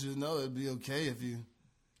just want you to know it'd be okay if you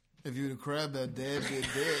were to cry about Dad being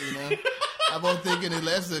dead, I won't think any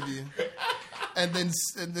less of you. And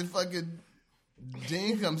then fucking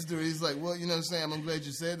Dean comes through. He's like, well, Sam, I'm glad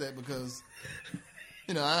you said that because,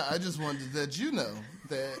 I just wanted to let you know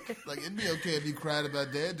that, like, it'd be okay if you cried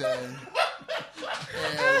about Dad dying.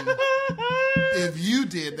 And if you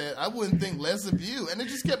did that, I wouldn't think less of you. And it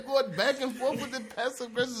just kept going back and forth with the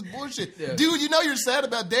passive-aggressive bullshit. Yeah. Dude, you're sad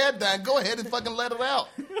about Dad dying. Go ahead and fucking let it out.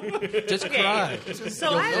 Just cry.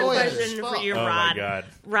 So I have a question for you, Oh, Rod. my God.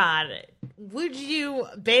 Rod, would you,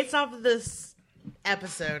 based off of this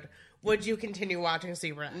episode, would you continue watching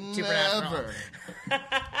Supernatural? Never.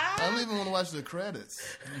 I don't even want to watch the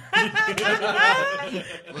credits. Like,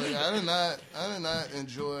 I did not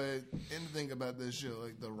enjoy anything about this show.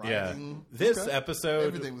 Like the Yeah. writing. This Okay. episode,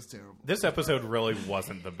 Everything was terrible. This episode really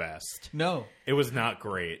wasn't the best. No. It was not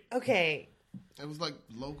great. Okay. It was like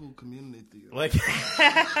local community theater. Like,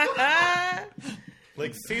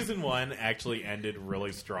 like season 1 actually ended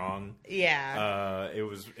really strong. Yeah. It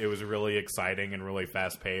was really exciting and really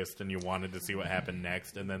fast paced, and you wanted to see what happened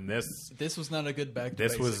next. And then this This was not a good back to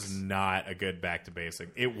this basics. was not a good back to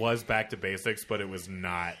basics. It was back to basics, but it was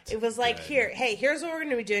not. It was like, good. here's what we're going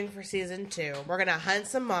to be doing for season 2. We're going to hunt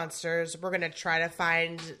some monsters. We're going to try to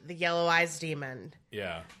find the Yellow Eyes Demon.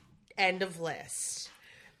 Yeah. End of list.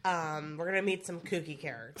 We're going to meet some kooky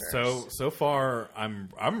characters. So far, I'm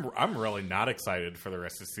really not excited for the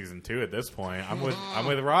rest of season 2 at this point. I'm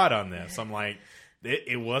with Rod on this. I'm like,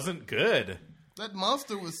 it wasn't good. That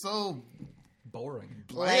monster was so boring.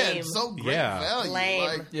 bland, Lame. so great Yeah. value. Lame.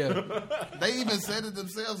 Like, Yeah. they even said it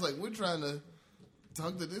themselves. Like, we're trying to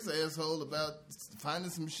talk to this asshole about finding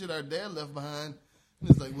some shit our dad left behind. And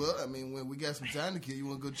it's like, well, I mean, when we got some time to kill, you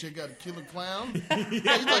want to go check out Killer Clown? Yeah, you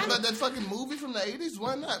talking about that fucking movie from the 80s?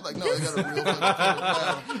 Why not? Like, no, they got a real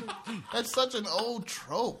fucking Killer Clown. That's such an old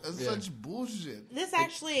trope. That's such bullshit. This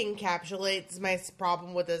actually encapsulates my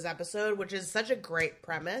problem with this episode, which is such a great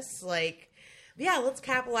premise. Like, yeah, let's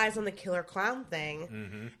capitalize on the killer clown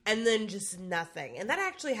thing, and then just nothing. And that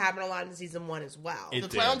actually happened a lot in season 1 as well. The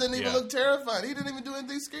clown didn't even yeah. look terrifying. He didn't even do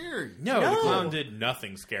anything scary. No, No. the clown did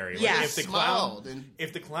nothing scary. Like, Yeah. if the Smiled clown, and-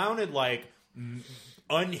 if the clown had like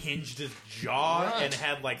unhinged his jaw Right. and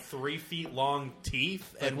had like 3 feet long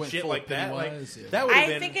teeth and went shit full like that, like Pennywise, yeah. that would have I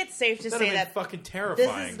been. think it's safe to that'd say have that been fucking this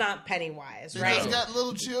terrifying. is not Pennywise, You right? just got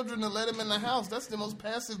little children to let him in the house. That's the most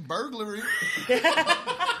passive burglary.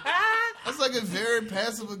 That's like a very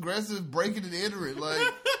passive aggressive breaking and entering. Like,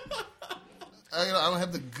 I don't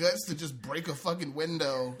have the guts to just break a fucking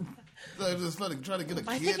window. So just like, try to get a kid.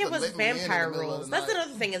 I think to it was let me in vampire the middle of rules. the That's night.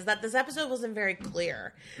 another thing, is that this episode wasn't very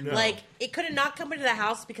clear. No. Like, it could have not come into the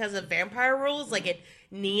house because of vampire rules. Like, it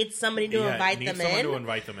needs somebody to Yeah, invite need them someone in. to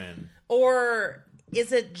invite them in. Or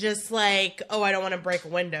is it just like, oh, I don't want to break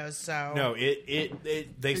windows, so... No, they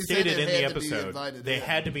He said stated they in the had to be episode invited they in.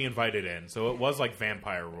 had to be invited in, so it was like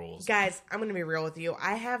vampire rules. Guys, I'm going to be real with you.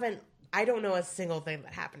 I don't know a single thing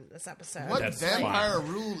that happened in this episode. What That's vampire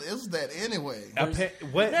rule is that anyway?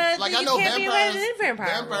 What? Like, you I know can't be invited vampires. in vampire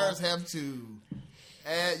Vampires rule. have to.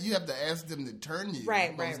 You have to ask them to turn you.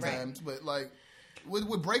 Right, most right. times. But like, with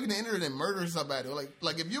breaking and entering and murdering somebody,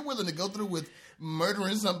 like if you're willing to go through with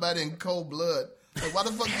murdering somebody in cold blood. Like, why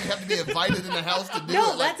the fuck do you have to be invited in the house to do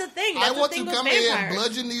No, it? Like, that's the thing. I That's the want thing to with come in and vampires.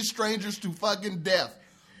 bludgeon these strangers to fucking death,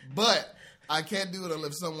 but I can't do it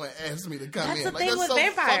unless someone asks me to come That's in. the Like, thing that's with so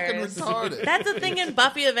vampires. fucking retarded. That's the thing in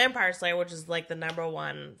Buffy the Vampire Slayer, which is like the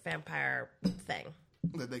 #1 vampire thing.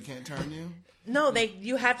 That they can't turn you. No,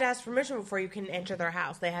 you have to ask permission before you can enter their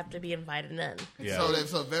house. They have to be invited in. Yeah.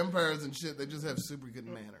 So vampires and shit, they just have super good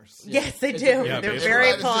manners. Yes, they do. Yeah, They're basically. very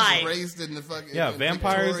Everybody's just polite. raised in the fucking Yeah, in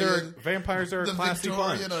vampires Victorian- are a the classy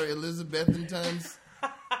bunch. Victorian or Elizabethan times.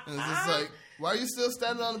 And it's just like, why are you still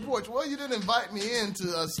standing on the porch? Well, you didn't invite me in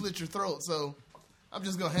to slit your throat, so I'm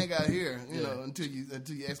just gonna hang out here, you know, until you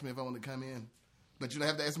ask me if I want to come in. But you don't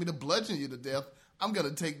have to ask me to bludgeon you to death. I'm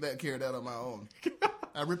gonna take that care of that on my own.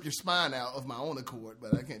 I rip your spine out of my own accord,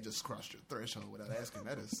 but I can't just cross your threshold without asking.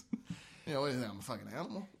 That is, what is that? I'm a fucking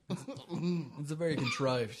animal. It's a very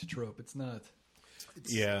contrived trope. It's not.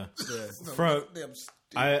 Yeah. So From- damn stupid.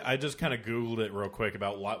 I just kind of Googled it real quick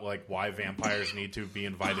about why vampires need to be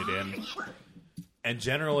invited in. And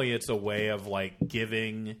generally it's a way of like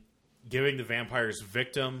giving the vampire's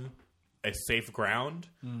victim a safe ground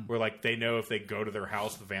where like they know if they go to their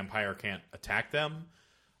house the vampire can't attack them.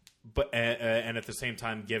 But and at the same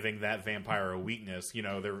time giving that vampire a weakness,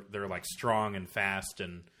 they're like strong and fast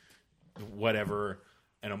and whatever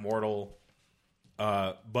and immortal,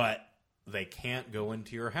 but they can't go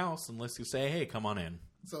into your house unless you say, "Hey, come on in."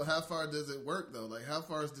 So how far does it work though? Like, how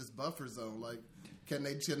far is this buffer zone? Like, can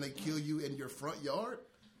they kill you in your front yard?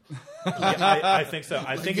 I think so.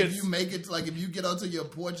 I Like think if it's. you make it, like if you get onto your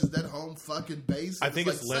porch, is that home fucking base? I think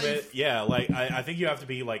it's like limit. safe. Yeah, like I think you have to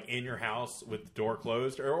be like in your house with the door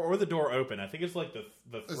closed or the door open. I think it's like the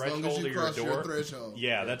As threshold long as you of your cross door. your threshold.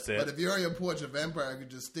 Yeah, that's it. But if you're on your porch, a vampire could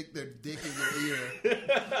just stick their dick in your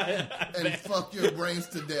ear and fuck your brains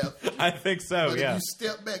to death. I think so. But Yeah. if you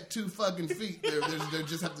step back 2 fucking feet, they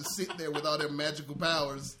just have to sit there with all their magical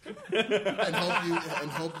powers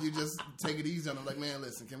and hope you just take it easy on them. Like, man,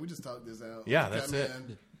 listen, can we just talk this out? Yeah, Come that's it.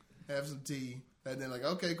 in, have some tea, and then like,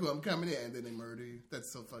 okay, cool, I'm coming in, and then they murder you.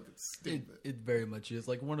 That's so fucking stupid. It very much is.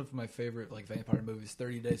 Like one of my favorite like vampire movies,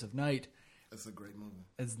 30 Days of Night. That's a great movie.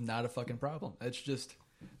 It's not a fucking problem. It's just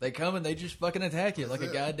they come and they just fucking attack you like a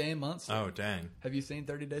it. goddamn monster. Oh dang! Have you seen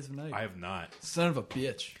 30 Days of Night? I have not. Son of a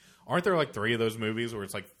bitch. Aren't there like 3 of those movies where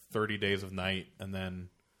it's like 30 Days of Night and then?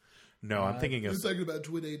 No, I'm thinking You're of. talking about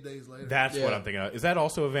 28 Days later. That's what Yeah. I'm thinking of. Is that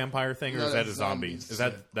also a vampire thing, or No, is that a that's zombie? zombies. Is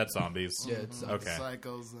that's zombies? Yeah, it's, Okay.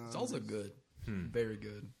 Psychos. it's also good. Very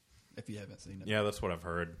good. If you haven't seen it. Yeah, that's what I've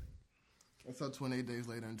heard. I saw 28 Days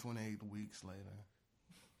later and 28 weeks later.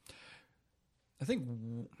 I think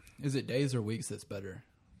is it days or weeks that's better?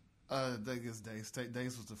 I think it's Days.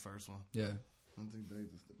 Days was the first one. Yeah. I think Days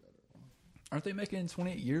is the better one. Aren't they making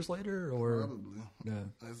 28 years later or Probably. yeah.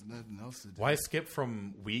 There's nothing else to do. Why skip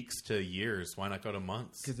from weeks to years? Why not go to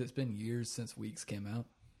months? Because it's been years since Weeks came out.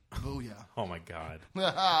 Booyah. Oh my god. Oh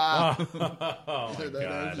my that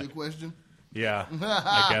God. answer your question? Yeah,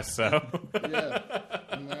 I guess so. Yeah.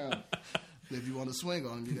 No. If you want to swing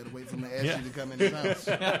on him, you got to wait for him to ask Yeah. you to come in his house.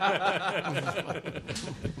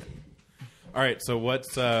 All right, so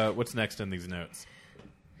what's next in these notes?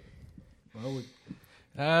 Well,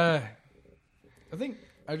 I think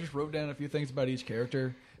I just wrote down a few things about each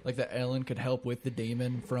character, like that Ellen could help with the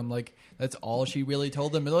demon from like that's all she really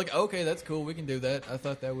told them. And they're like, okay, that's cool, we can do that. I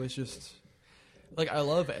thought that was just like I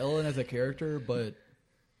love Ellen as a character, but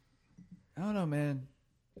I don't know, man.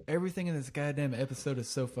 Everything in this goddamn episode is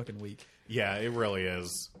so fucking weak. Yeah, it really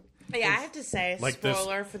is. Yeah, I have to say, Like this-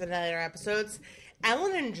 spoiler for the later episodes,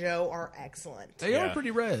 Ellen and Joe are excellent. They Yeah. are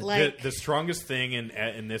pretty red. Like- The strongest thing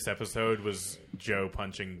in this episode was Joe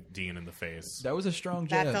punching Dean in the face. that was a strong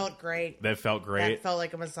That jab. felt great. That felt great, That felt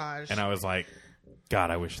like a massage. and I was like, God,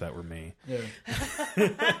 I wish that were me. Yeah.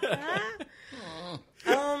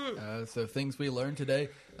 So things we learned today.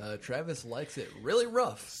 Travis likes it really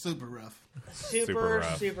rough. Super rough.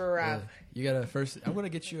 super rough. You got a first. I'm gonna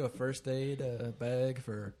get you a first aid bag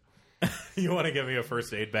for. You want to give me a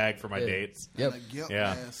first aid bag for my Yeah. dates? Yep. And a guilt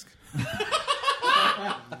Yeah. mask.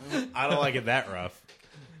 I don't like it that rough.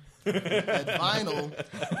 That vinyl.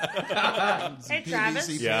 Hey, Travis.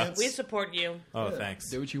 PVC Yeah. pants. We support you. Oh, thanks.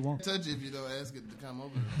 Do what you want. Touch it if you don't ask it to come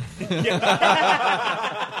over.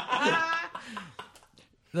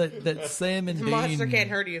 That Sam and The monster Dean can't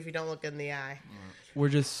hurt you if you don't look in the eye. were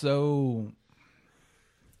just so,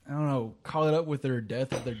 I don't know, caught up with their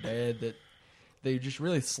death of their dad that they just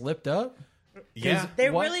really slipped up. Yeah, They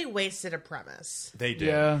What? really wasted a premise. they did.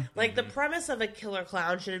 Yeah. Like, the premise of a killer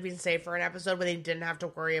clown should have been saved for an episode where they didn't have to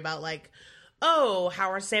worry about, like, oh,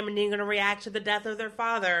 how are Sam and Dean going to react to the death of their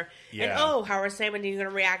father? And, Yeah. oh, how are Sam and Dean going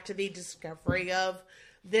to react to the discovery of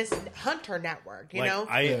this Hunter network, you know?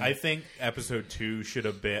 I think episode 2 should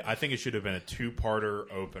have been. I think it should have been a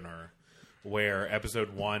 2-parter opener, where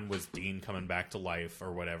episode 1 was Dean coming back to life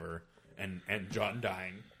or whatever, and John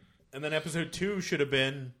dying, and then episode 2 should have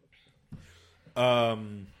been. Well,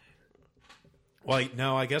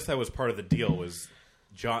 no, I guess that was part of the deal. Was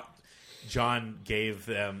John gave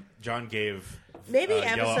Maybe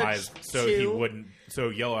Yellow episode Eyes so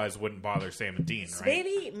 2 Yellow Eyes wouldn't bother Sam and Dean,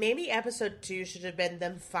 right? Maybe episode 2 should have been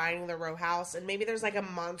them finding the row house, and maybe there's like a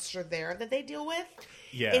monster there that they deal with.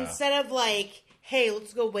 Yeah. Instead of like, hey,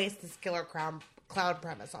 let's go waste this killer clown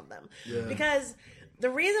premise on them. Yeah. Because the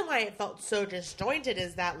reason why it felt so disjointed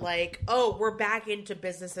is that like, oh, we're back into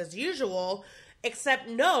business as usual, except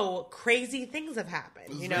no, crazy things have happened. It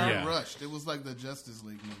was You very know? Yeah. rushed. It was like the Justice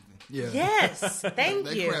League movie. Yeah. Yes, thank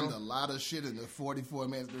They you. crammed a lot of shit into 44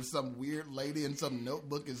 minutes. There's some weird lady in some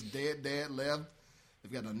notebook is dead, dad left.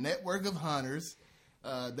 They've got a network of hunters.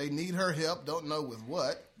 They need her help, don't know with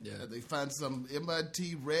what. Yeah. They find some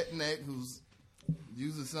MIT redneck who's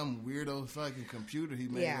using some weirdo fucking computer he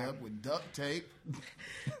made Yeah. up with duct tape.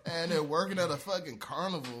 And they're working at a fucking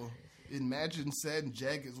carnival in matching satin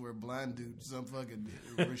jackets where blind dude, some fucking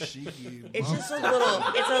Rashiki. It's just a monster.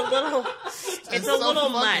 little. It's a so little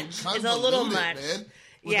fucking much. It's a little convoluted, much. man.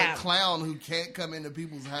 With Yeah. a clown who can't come into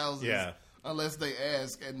people's houses Yeah. unless they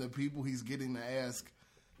ask, and the people he's getting to ask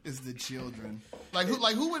is the children. Like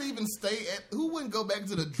who would even stay at? Who wouldn't go back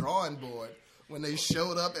to the drawing board when they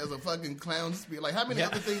showed up as a fucking clown spirit. Like, how many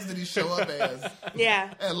other things did he show up as?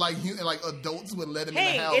 Yeah. And like adults wouldn't let him in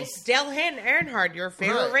Hey, the house. it's Dale Earnhart, your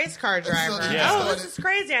favorite Right. race car And so driver. they Yeah. Oh, started- this is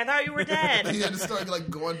crazy. I thought you were dead. He had to start like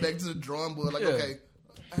going back to the drawing board. Like, Yeah. okay,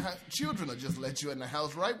 children will just let you in the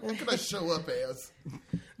house, right? What could I show up as?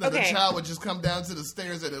 That Okay. a child would just come down to the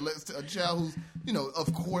stairs and a child who's,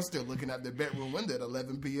 of course they're looking out their bedroom window at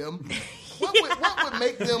 11 p.m. What would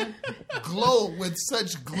make them glow with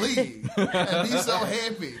such glee and be so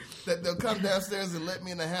happy that they'll come downstairs and let me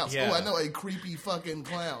in the house? Yeah. Oh, I know, a creepy fucking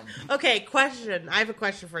clown. Okay, question. I have a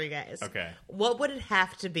question for you guys. Okay. What would it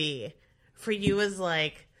have to be for you as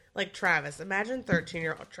like Travis? Imagine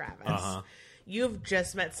 13-year-old Travis. Uh-huh. You've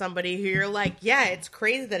just met somebody who you're like, yeah, it's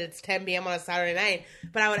crazy that it's 10 p.m. on a Saturday night,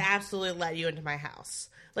 but I would absolutely let you into my house.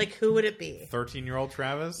 Like, who would it be? 13-year-old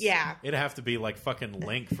Travis? Yeah. It'd have to be like fucking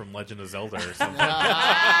Link from Legend of Zelda or something.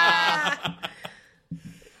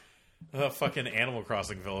 A fucking Animal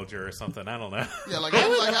Crossing villager or something. I don't know. Yeah,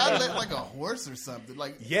 I'd let like a horse or something.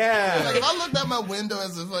 Like, Yeah. like if I looked out my window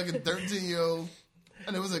as a fucking 13-year-old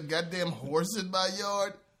and there was a goddamn horse in my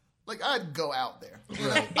yard, like I'd go out there.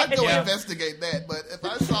 I'd go investigate that. But if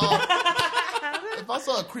I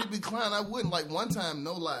saw a creepy clown, I wouldn't. Like one time,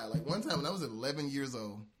 no lie. Like one time when I was 11 years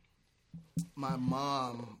old, my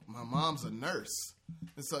mom's a nurse,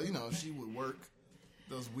 and so she would work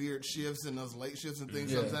those weird shifts and those late shifts and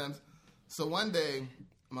things sometimes. So one day,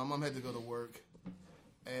 my mom had to go to work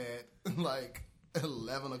at like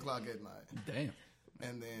 11 o'clock at night. Damn.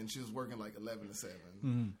 And then she was working like 11 to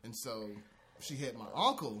 7. And so she had my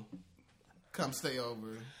uncle come stay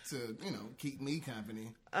over to, keep me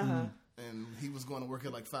company. And he was going to work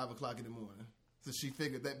at like 5 o'clock in the morning. So she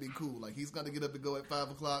figured that'd be cool. Like, he's going to get up and go at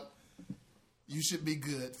 5 o'clock. You should be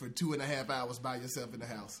good for 2.5 hours by yourself in the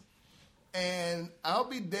house. And I'll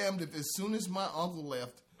be damned if as soon as my uncle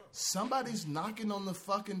left, somebody's knocking on the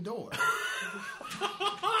fucking door.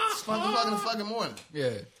 It's 5 o'clock in the fucking morning.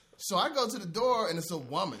 Yeah. So I go to the door, and it's a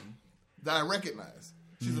woman that I recognize.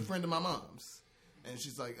 She's a friend of my mom's. And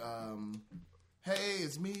she's like, hey,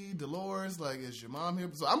 it's me, Dolores. Like, is your mom here?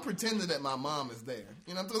 So I'm pretending that my mom is there.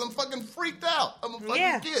 Because I'm fucking freaked out. I'm a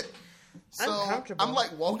fucking kid. So Uncomfortable. I'm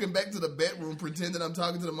like walking back to the bedroom, pretending I'm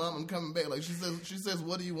talking to the mom. I'm coming back. Like, she says,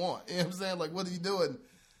 what do you want? You know what I'm saying? Like, what are you doing?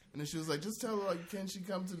 And then she was like, just tell her, like, can she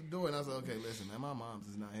come to the door? And I was like, okay, listen, man, my mom's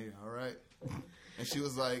is not here, all right? And she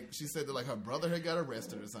was like, she said that, like, her brother had got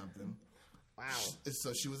arrested or something. Wow.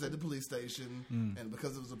 So she was at the police station, and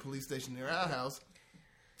because it was a police station near our house,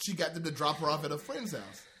 she got them to drop her off at a friend's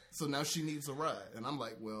house. So now she needs a ride. And I'm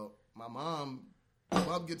like, well, my mom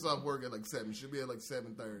gets off work at like 7. She'll be at like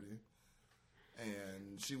 7:30.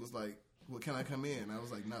 And she was like, well, can I come in? I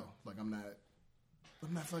was like, no. Like, I'm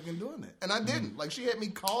not fucking doing that. And I didn't. Like, she had me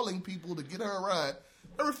calling people to get her a ride.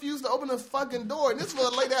 I refused to open the fucking door. And this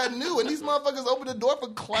was a lady I knew. And these motherfuckers opened the door for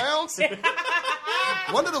clowns.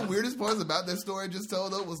 One of the weirdest parts about that story I just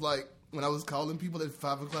told, though, was like, when I was calling people at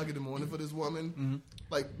 5 o'clock in the morning for this woman,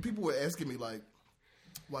 like, people were asking me, like,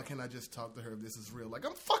 why can't I just talk to her if this is real? Like,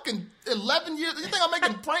 I'm fucking 11 years. You think I'm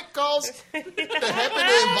making prank calls that happen to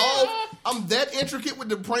evolve? I'm that intricate with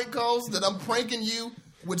the prank calls that I'm pranking you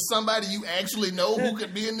with somebody you actually know who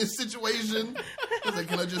could be in this situation. I was like,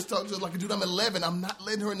 can I just talk to her? Like, dude, I'm 11. I'm not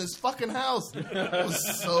letting her in this fucking house. It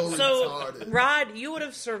was so retarded. Rod, you would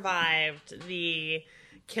have survived the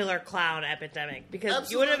killer clown epidemic because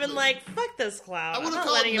you would have been Absolutely. like, fuck this clown. I would I'm have not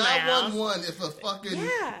called letting him in my house. 911 if a fucking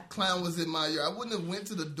clown was in my yard. I wouldn't have went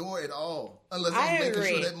to the door at all unless I was making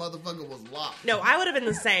sure that motherfucker was locked. No, I would have been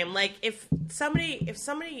the same. Like, if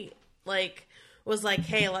somebody like was like,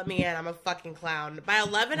 hey, let me in, I'm a fucking clown. By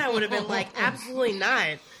 11, I would have been like, absolutely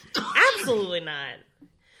not. Absolutely not.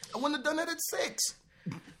 I wouldn't have done that at 6.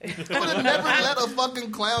 I would have never let a fucking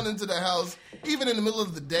clown into the house, even in the middle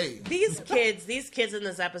of the day. These kids in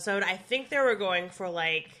this episode, I think they were going for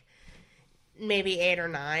like maybe 8 or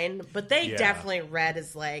 9, but they definitely read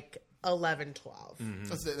as like 11, 12. And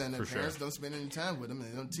their For parents sure. don't spend any time with them,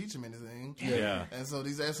 and they don't teach them anything. Yeah. And so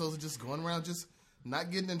these assholes are just going around just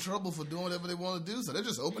not getting in trouble for doing whatever they want to do. So they're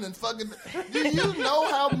just opening fucking... Do you know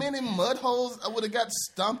how many mud holes I would have got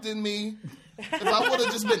stomped in me if I would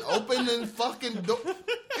have just been opening fucking door?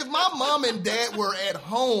 If my mom and dad were at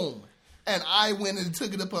home and I went and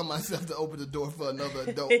took it upon myself to open the door for another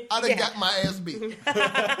adult, I'd have got my ass beat. It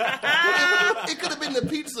could have been the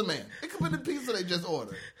pizza man. It could have been the pizza they just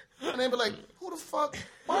ordered. And they'd be like, who the fuck?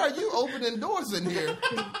 Why are you opening doors in here?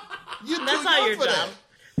 You're That's too not young your for job. that.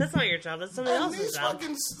 That's not your job. That's somebody And else's these job.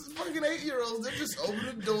 fucking 8-year-olds, they're just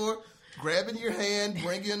opening the door, grabbing your hand,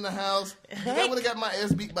 bringing you in the house. I would have got my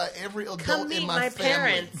ass beat by every adult Come in meet my my family.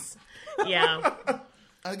 parents. Yeah.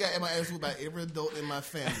 I got my ass whooped by every adult in my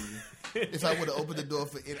family. If I would have opened the door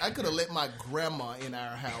for it, I could have let my grandma in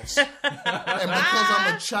our house. And because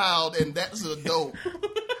I'm a child and that's an adult,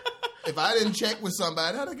 if I didn't check with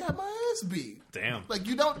somebody, I'd have got my ass beat. Damn. Like,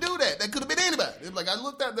 you don't do that. That could have been anybody. Like, I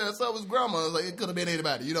looked out there and saw his grandma. I was like, it could have been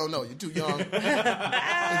anybody. You don't know. You're too young. It could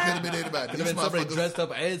have been anybody. Could have been somebody dressed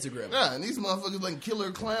up as a grandma. Yeah, and these motherfuckers like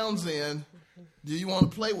killer clowns in. Do you want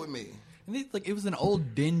to play with me? And it was an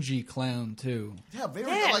old dingy clown too. Yeah, very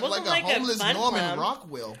Yeah, it like wasn't a like a homeless fun Norman clown.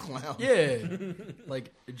 Rockwell clown. Yeah,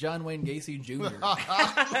 like John Wayne Gacy Jr.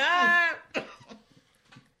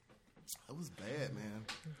 That was bad, man.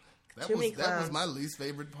 Too many That was clowns. my least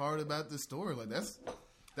favorite part about this story. Like that's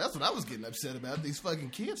what I was getting upset about. These fucking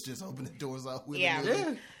kids just opening doors out with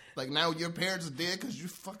Yeah. Like now your parents are dead because you're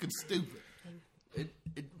fucking stupid.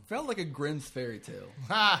 It felt like a Grimm's fairy tale.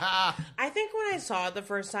 I think when I saw it the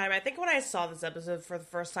first time, I think when I saw this episode for the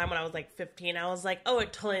first time when I was like 15, I was like, oh,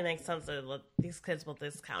 it totally makes sense that let these kids put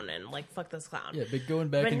this clown in. Like, fuck this clown. Yeah, but going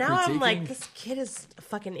back But and now I'm critiquing, like, this kid is a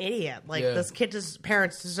fucking idiot. Like, Yeah. this kid's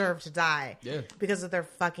parents deserve to die. Yeah. Because of their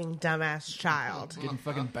fucking dumbass child. getting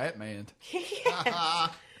fucking Batman.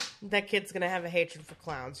 That kid's gonna have a hatred for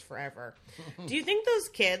clowns forever. Do you think those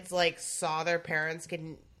kids, like, saw their parents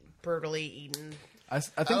getting brutally eaten? I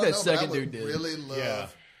think I don't that know, but second I would dude did. really love Yeah.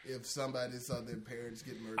 if somebody saw their parents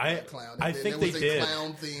get murdered I- by a clown. I If think there was they a did.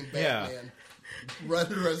 clown themed Yeah. Batman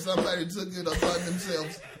running around. Somebody took it upon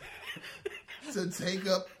themselves to take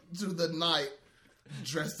up to the night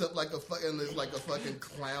dressed up like a fucking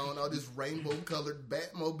clown, all this rainbow colored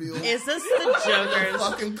Batmobile. Is this the Joker's?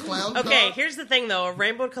 fucking clown Okay, car. here's the thing, though. A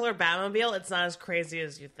rainbow-colored Batmobile, it's not as crazy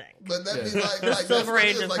as you think. But that'd be Yeah. like Silver that's what it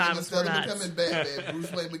Age is. of Like comics instead were of nuts. becoming Batman,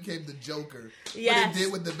 Bruce Wayne became the Joker. Yes. What he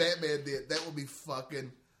did what the Batman did, that would be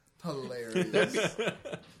fucking hilarious.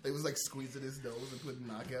 They was like squeezing his nose and putting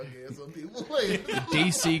knockout gas on people. Like,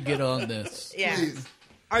 DC, get on this. Yeah. please.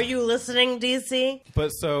 Are you listening, DC? But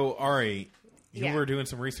so, Ari, you Yeah. were doing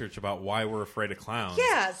some research about why we're afraid of clowns.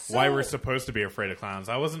 Yeah, so- why we're supposed to be afraid of clowns.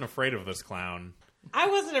 I wasn't afraid of this clown. I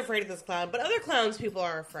wasn't afraid of this clown, but other clowns people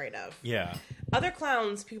are afraid of. Yeah. Other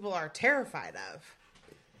clowns people are terrified of.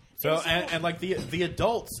 So and like the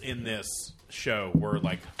adults in this show were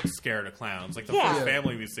like scared of clowns. Like the Yeah. first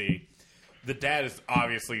family we see, the dad is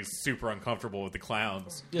obviously super uncomfortable with the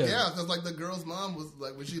clowns. Yeah, because like the girl's mom was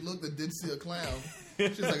like, when she looked and didn't see a clown,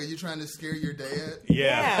 she's like, "Are you trying to scare your dad?"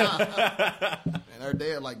 Yeah. And her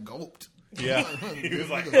dad like gulped. Yeah. He was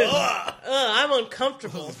like, It ugh. I'm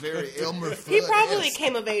uncomfortable. was very Elmer Fudd. He probably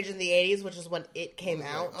came of age in the 80s, which is when it came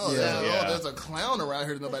out. Oh, so. there's, Yeah. oh, there's a clown around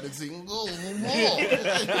here that nobody's seen. Oh,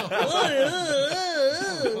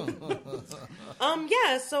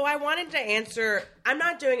 Yeah, so I wanted to answer. I'm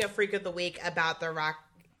not doing a freak of the week about the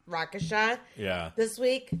Rakasha Yeah. this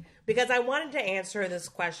week because I wanted to answer this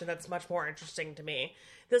question that's much more interesting to me.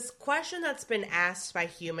 This question that's been asked by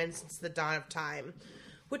humans since the dawn of time,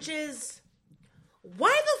 which is,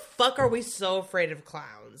 why the fuck are we so afraid of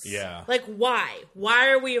clowns? Yeah. Like, why? Why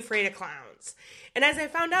are we afraid of clowns? And as I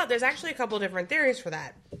found out, there's actually a couple of different theories for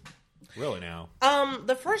that. Really now?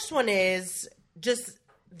 The first one is just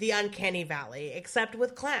the uncanny valley, except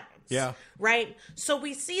with clowns. Yeah. Right? So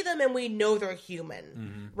we see them and we know they're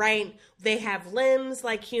human, right? They have limbs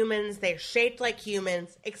like humans, they're shaped like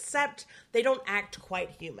humans, except they don't act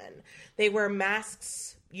quite human. They wear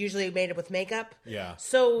masks, usually made with makeup. Yeah.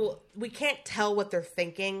 So we can't tell what they're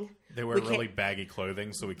thinking. They wear We can't- really baggy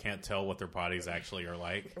clothing, so we can't tell what their bodies actually are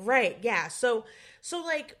like. Right, yeah. So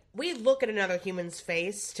like we look at another human's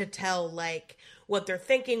face to tell like what they're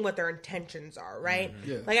thinking, what their intentions are, right?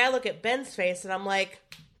 Yeah. Like I look at Ben's face and I'm like,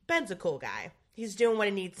 Ben's a cool guy. He's doing what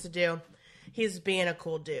he needs to do. He's being a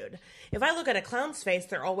cool dude. If I look at a clown's face,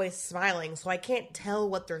 they're always smiling, so I can't tell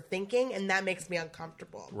what they're thinking, and that makes me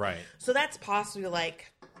uncomfortable. Right. So that's possibly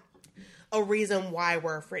like a reason why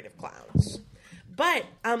we're afraid of clowns. But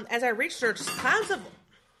as I researched, clowns have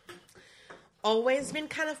always been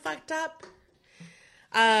kind of fucked up.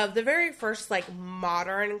 The very first like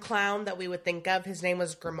modern clown that we would think of, his name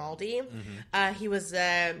was Grimaldi. He was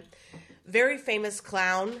a very famous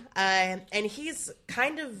clown, and he was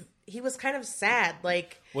kind of sad.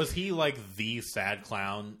 Like, Was he like the sad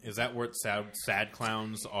clown? Is that what sad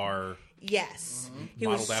clowns are? yes, he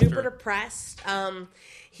was Modeled super after? depressed.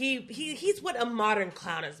 He's what a modern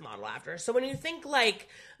clown is modeled after. So when you think like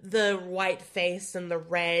the white face and the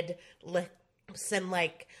red lips and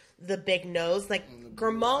like the big nose, like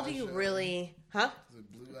Grimaldi eyeshadow. really, huh? The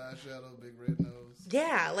blue eyeshadow, big red nose.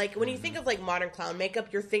 Yeah, like when you think of like modern clown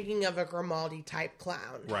makeup, you're thinking of a Grimaldi type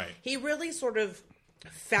clown. Right. He really sort of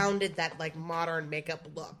founded that like modern makeup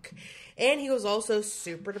look. And he was also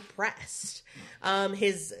super depressed.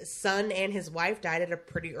 His son and his wife died at a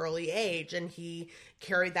pretty early age, and he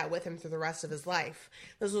carried that with him through the rest of his life.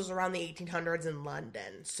 This was around the 1800s in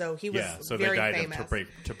London, so he was so very they died famous. of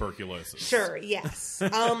tuberculosis. Sure, yes.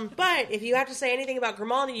 But if you have to say anything about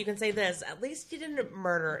Grimaldi, you can say this: at least he didn't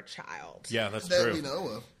murder a child. Yeah, that's That true. we know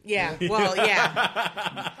of. Yeah. Well,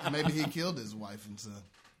 yeah. Maybe he killed his wife and son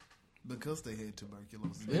because they had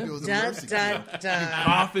tuberculosis. Maybe Yeah. it was a Dun mercy dun kill. dun.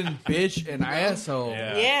 Coffin, bitch, and asshole.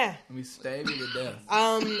 Yeah. Yeah. Let me stab you to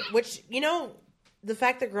death. Which, the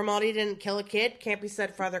fact that Grimaldi didn't kill a kid can't be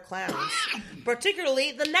said for other clowns.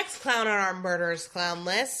 Particularly the next clown on our murderous clown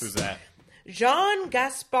list. Who's that? Jean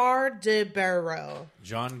Gaspard de Barreau.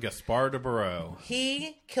 Jean Gaspard de Barreau.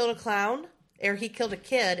 He killed a clown, or he killed a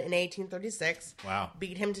kid in 1836. Wow.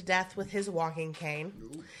 Beat him to death with his walking cane.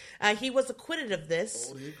 He was acquitted of this.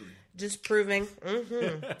 Old hickory. Just proving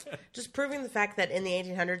the fact that in the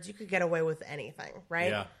 1800s you could get away with anything,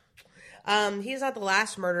 right? Yeah. He's not the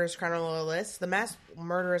last murderous clown on the list. The last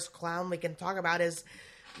murderous clown we can talk about is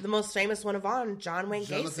the most famous one of all, John Wayne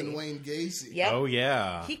Jonathan Gacy. Wayne Gacy. Yep. Oh,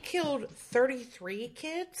 yeah. He killed 33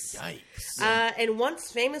 kids. Yikes. And once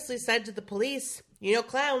famously said to the police,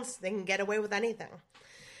 clowns, they can get away with anything.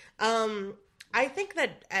 I think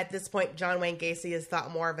that at this point, John Wayne Gacy is thought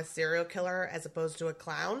more of a serial killer as opposed to a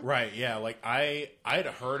clown. Right, yeah. Like, I'd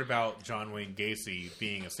heard about John Wayne Gacy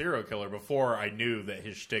being a serial killer before I knew that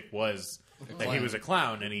his shtick was that he was a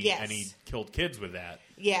clown and he Yes. killed kids with that.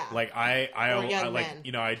 Yeah. Like, Or young like,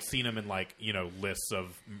 men. I'd seen him in, like, lists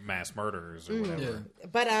of mass murderers or whatever. Yeah.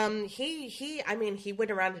 But he went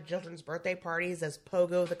around to children's birthday parties as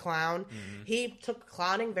Pogo the Clown. Mm-hmm. He took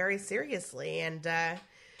clowning very seriously and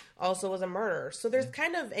also was a murderer. So there's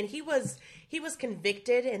kind of, and he was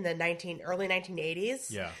convicted in the early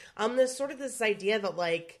 1980s. Yeah. There's sort of this idea that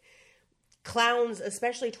like clowns,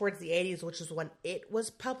 especially towards the 80s, which is when it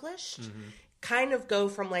was published, kind of go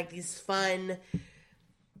from like these fun,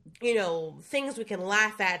 things we can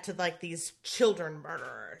laugh at to like these children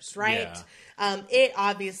murderers, right? It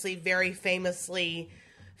obviously very famously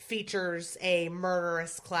features a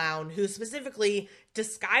murderous clown who specifically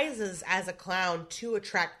disguises as a clown to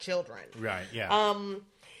attract children. Right, yeah.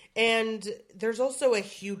 And there's also a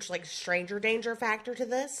huge like stranger danger factor to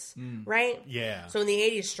this, right? Yeah. So in the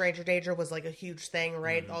 80s, stranger danger was like a huge thing,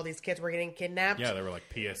 right? All these kids were getting kidnapped. Yeah, there were, like,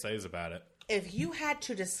 PSAs about it. If you had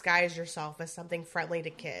to disguise yourself as something friendly to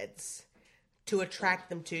kids to attract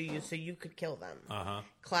them to you so you could kill them,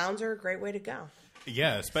 clowns are a great way to go.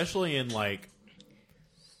 Yeah, especially in, like,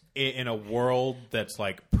 in a world that's,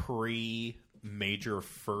 like, pre-major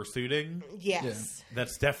fursuiting. Yes.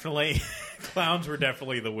 That's definitely... clowns were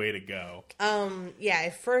definitely the way to go. Yeah,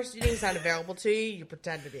 if fursuiting's not available to you, you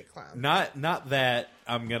pretend to be a clown. Not that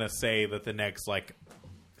I'm going to say that the next, like,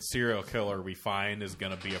 serial killer we find is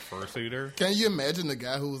going to be a fursuiter. Can you imagine the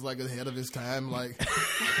guy who was like ahead of his time, like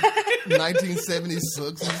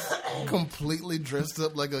 1976, completely dressed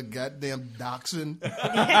up like a goddamn dachshund? Like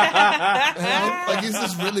he's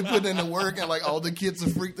just really putting in the work, and like all the kids are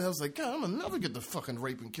freaked out. I was like, God, I'm gonna never get to fucking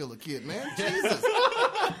rape and kill a kid, man. Jesus,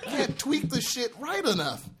 can't tweak the shit right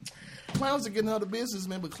enough. Clowns are getting out of business,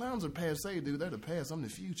 man, but clowns are passe, dude. They're the past. I'm the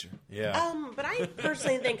future. Yeah. But I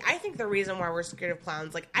personally think the reason why we're scared of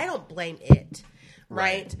clowns, like, I don't blame it,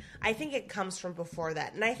 right? I think it comes from before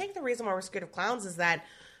that. And I think the reason why we're scared of clowns is that,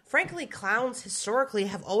 frankly, clowns historically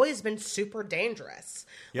have always been super dangerous.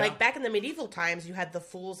 Yeah. Like, back in the medieval times, you had the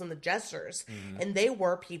fools and the jesters, and they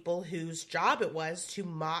were people whose job it was to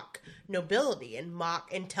mock nobility and mock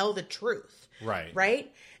and tell the truth. Right.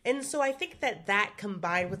 Right? And so I think that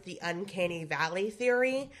combined with the uncanny valley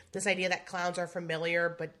theory, this idea that clowns are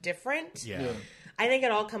familiar but different, Yeah. I think it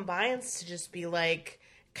all combines to just be like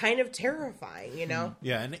kind of terrifying,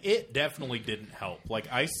 Yeah, and it definitely didn't help.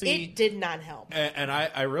 Like, I see... It did not help. And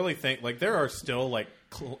I really think, like, there are still, like,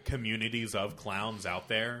 communities of clowns out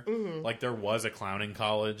there. Like, there was a clowning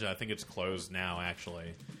college. I think it's closed now,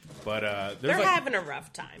 actually. But there's They're like, having a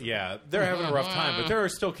rough time. yeah, they're having a rough time. But there are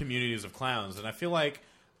still communities of clowns, and I feel like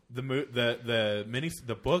the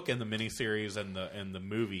book and the miniseries and the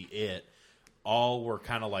movie It all were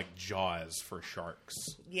kind of like Jaws for sharks.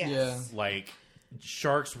 Yes. Yeah. Like,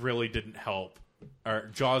 sharks really didn't help, or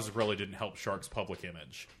Jaws really didn't help sharks' public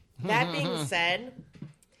image. That being said,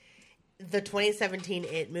 the 2017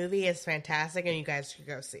 It movie is fantastic, and you guys should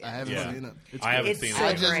go see it. I haven't Yeah. seen it. I haven't It's seen so it.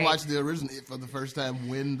 I just great. watched the original It for the first time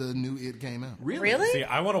when the new It came out. Really? See,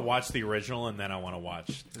 I want to watch the original, and then I want to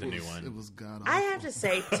watch the new It one. was god I have to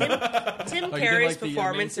say, Tim did Carrey's like the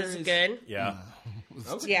performance is miniseries? good. Yeah. It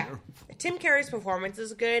was Yeah, terrible. Tim Curry's performance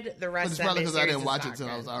is good. The But rest it's of probably because because I didn't watch it until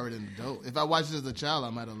I was already an adult. If I watched it as a child, I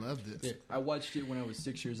might have loved it. Yeah, I watched it when I was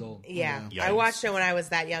 6 years old. Yeah, Yeah. I watched it when I was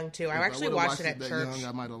that young too. I If actually would've watched it at that church. young,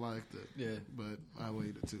 I might have liked it. Yeah. But I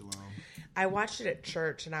waited too long. I watched it at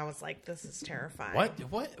church, and I was like, "This is terrifying." What?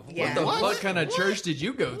 Yeah. The What? what kind of church did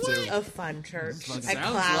you go to? A fun church, Sounds a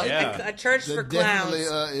clown, like- Yeah. a church They're for clowns.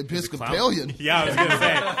 definitely Episcopalian. Yeah, I was gonna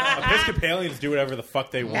say Episcopalians do whatever the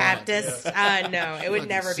fuck they want. Baptist? No, it would Fucking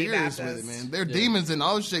never be serious Baptist. with it, man. They're demons in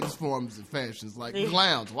all shapes, forms, and fashions. Like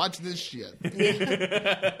clowns. Watch this shit.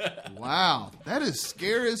 Wow, that is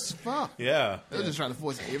scary as fuck. Yeah. They're just trying to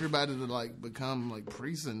force everybody to like become like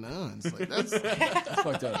priests and nuns. Like that's.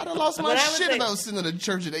 Fucked up. I'd have lost my When I was shit a- if I was sitting in a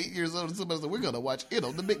church at 8 years old and somebody said, "We're gonna watch it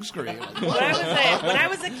on the big screen." Like, When what? when I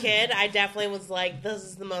was a kid, I definitely was like, "This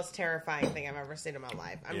is the most terrifying thing I've ever seen in my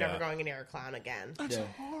life. I'm Yeah. never going near a clown again." That's Yeah.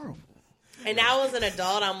 horrible. And now as an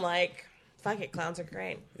adult, I'm like, "Fuck it, clowns are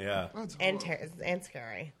great Yeah. That's and horrible. and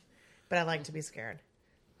scary." But I like to be scared.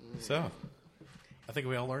 So, I think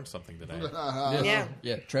we all learned something today. Yeah,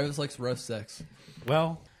 Yeah, Travis likes rough sex.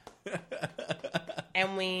 Well,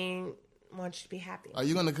 and we want you to be happy. Are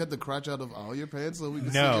you gonna cut the crotch out of all your pants so we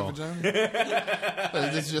can No. see your vagina? Or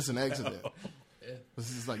is this just an accident? This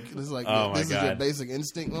is like Oh my this is your God. basic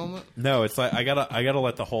instinct moment. no, it's like I gotta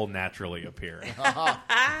let the hole naturally appear.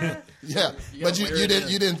 Yeah, but you wear it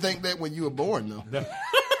didn't think that when you were born though.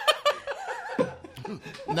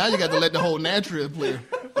 Now you got to let the whole naturally appear.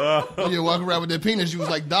 When you walk around with that penis, you was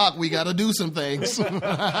like, "Doc, we got to do some things." Get the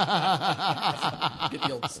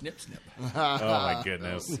old snip. Oh my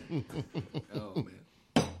goodness. Oh man.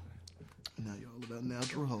 Now you're all about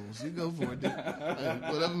natural holes. You go for it, dude. Hey,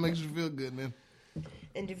 whatever makes you feel good, man.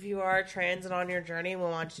 And if you are trans and on your journey, we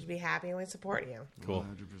want you to be happy and we support you. Cool.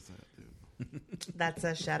 100%, dude. That's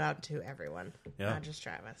a shout out to everyone, Yeah. not just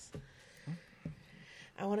Travis.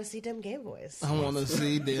 I want to see them gay boys. I want to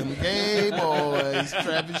see them gay boys.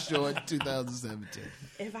 Travis Short, 2017.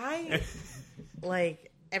 If I,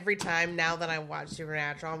 like, every time now that I watch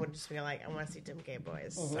Supernatural, I would just be like, I want to see them gay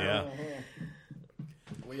boys. So, Yeah,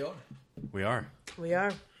 We are. we are. we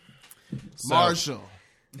are. So- Marshall.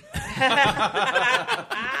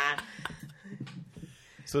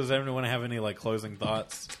 So does anyone have any like closing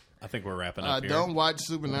thoughts? I think we're wrapping up here. Don't watch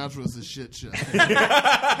Supernatural. It's a shit show.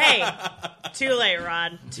 Hey, too late,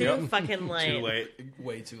 Rod. Too Yep. fucking late. Too late.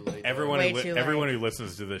 Way too late. Everyone, Way who too everyone late. who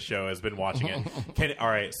listens to this show has been watching it. All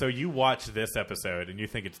right, so you watch this episode and you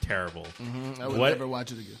think it's terrible. I would What- never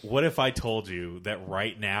watch it again. What if I told you that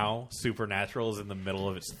right now Supernatural is in the middle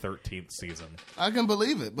of its 13th season? I can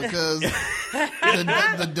believe it because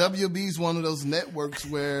the WB is one of those networks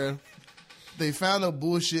where they found a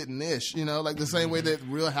bullshit niche, you know, like the same way that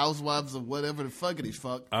Real Housewives of whatever the fuckity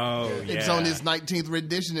fuck. Oh, yeah. It's on its 19th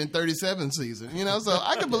rendition in 37th season, you know. So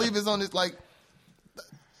I can believe it's on its like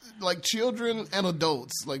children and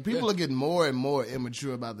adults. Like people are getting more and more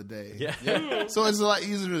immature by the day. Yeah. So it's a lot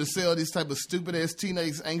easier to sell these type of stupid ass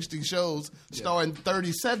teenage angsty shows starring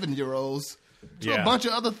 37-year-olds to Yeah. a bunch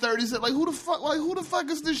of other 30s. Like who the fuck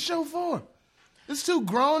is this show for? It's two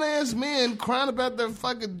grown ass men crying about their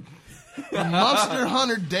fucking Monster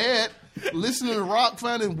Hunter dad, listening to rock,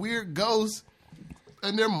 finding weird ghosts,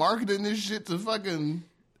 and they're marketing this shit to fucking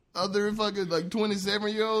other fucking like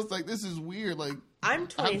 27-year-olds. Like this is weird. Like I'm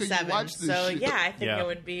How could you 27, watch this so shit? yeah, I think Yeah. it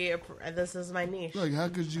would be. This is my niche. how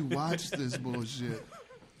could you watch this bullshit?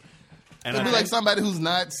 And It'd I be like think- somebody who's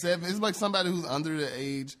not 7. It's like somebody who's under the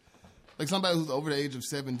age. Like somebody who's over the age of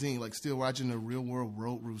 17, like still watching the Real World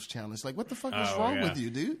Road Rules challenge. Like, what the fuck is Oh, wrong yeah. with you,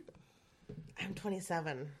 dude? I'm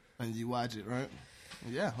 27. And you watch it, right?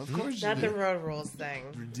 Yeah, of course you Not the do. road rules thing.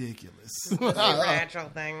 Ridiculous. Supernatural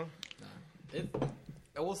thing.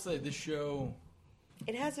 I will say this show.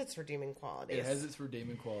 It has its redeeming qualities. It has its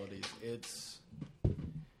redeeming qualities.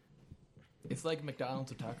 It's like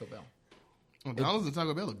McDonald's or Taco Bell. McDonald's and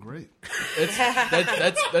Taco Bell are great.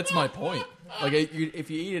 That's my point. Like if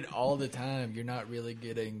you eat it all the time, you're not really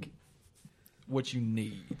getting what you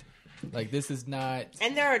need. Like this is not.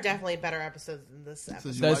 And there are definitely better episodes than this So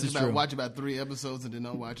episode. you That's watch true. watch about 3 episodes and then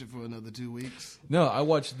don't watch it for another 2 weeks. No, I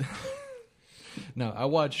watched. No, I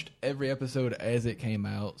watched every episode as it came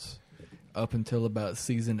out, up until about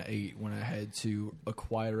season 8 when I had to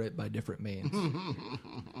acquire it by different means.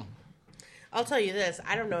 I'll tell you this: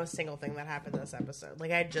 I don't know a single thing that happened this episode.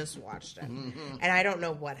 Like I just watched it, and I don't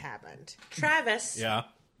know what happened. Travis, Yeah.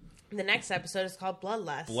 the next episode is called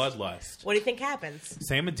Bloodlust. Bloodlust. What do you think happens?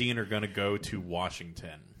 Sam and Dean are going to go to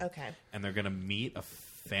Washington. Okay. And they're going to meet a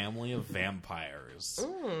family of vampires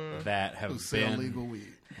that have Who sell been... legal weed.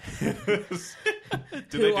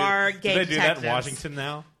 Do Who are gay Do they do that in detectives. Washington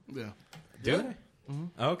now? Yeah. Do they?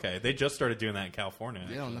 Okay, they just started doing that in California.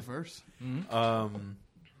 Yeah, on the first.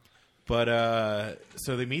 But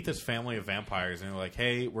so they meet this family of vampires, and they're like,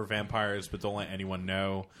 "Hey, we're vampires, but don't let anyone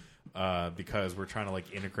know because we're trying to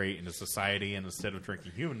like integrate into society. And instead of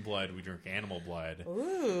drinking human blood, we drink animal blood."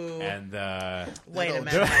 Ooh. And Wait a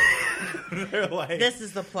minute. they're like, This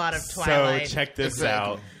is the plot of Twilight. So check this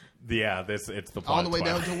Exactly. out. Yeah, it's the plot All the of way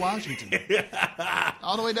Twilight. down to Washington.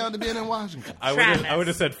 All the way down to being in Washington. I Travis. would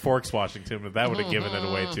have said Forks, Washington, but that would have given it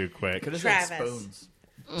away too quick. Could have said Travis. spoons.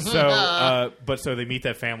 So they meet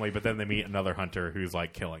that family, but then they meet another hunter who's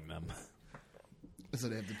like killing them. So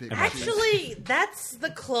they have to pick. Actually, that's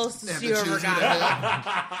the closest you ever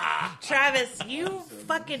got. Travis, you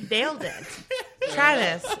fucking nailed it.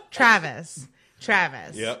 Travis.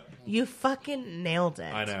 Yep. You fucking nailed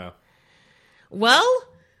it. I know. Well,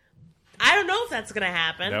 I don't know if that's going to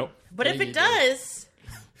happen. Nope. But if Yeah, it you does,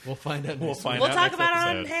 We'll find out. We'll next find we'll out talk next about it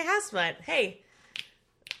on episode. Hey Housebutt. Hey,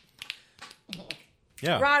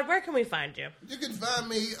 Yeah. Rod, where can we find you? You can find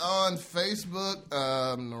me on Facebook,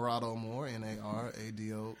 Narado Moore,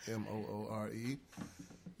 NARADOMOORE.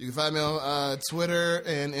 You can find me on Twitter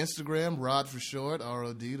and Instagram, Rod for short,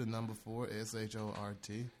 ROD, the number 4,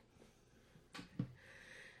 SHORT.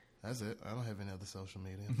 That's it. I don't have any other social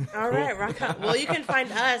media. All right, rock on. Well, you can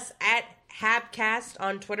find us at Habcast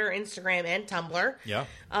on Twitter, Instagram, and Tumblr. Yeah.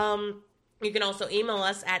 You can also email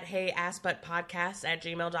us at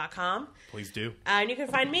heyassbuttpodcast@gmail.com. Please do. And you can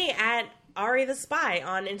find me at Ari the Spy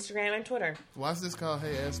on Instagram and Twitter. Why is this called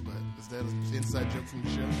Hey Ass Butt? Is that an inside joke from the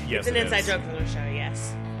show? Yes, It's an it inside is. joke from the show,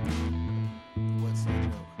 yes. What's the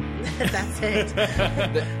joke? That's it.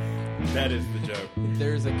 That is the joke.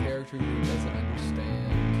 There's a character who doesn't understand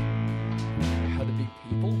how to be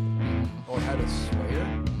people or how to swear,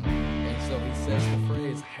 and so he says the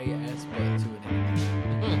phrase "hey ass butt" to an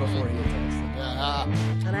enemy before he attacks them.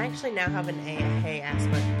 And I actually now have an Hey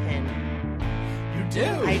Assbutt pin. You do.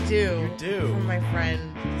 I do. You do. From my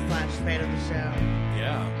friend / fan of the show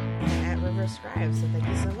Yeah. at River Scribe, so thank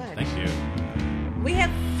you so much. Thank you. We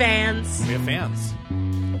have fans. We have fans.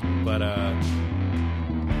 But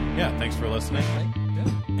yeah, thanks for listening,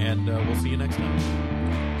 and we'll see you next time.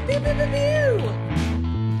 Pew, pew, pew, pew.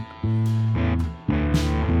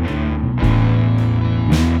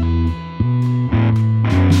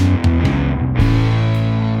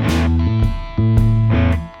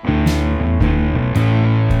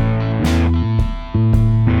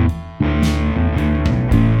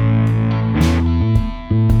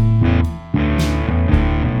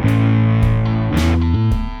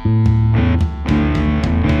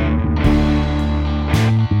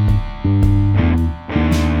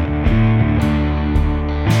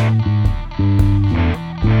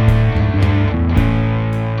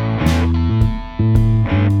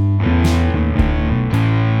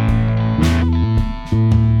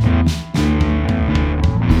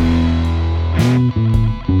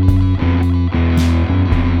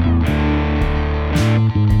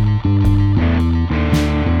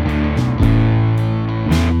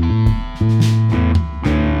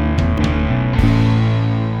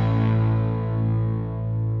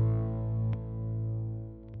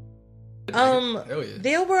 Hell yeah.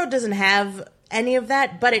 The Old World doesn't have any of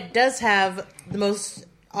that, but it does have the most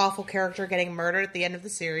awful character getting murdered at the end of the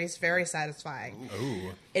series. Very satisfying.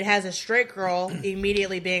 Ooh. It has a straight girl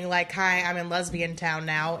immediately being like, "Hi, I'm in lesbian town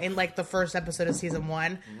now," in like the first episode of season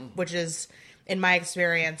 1, which is, in my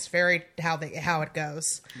experience, very how it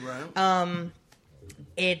goes. Right.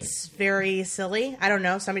 It's very silly. I don't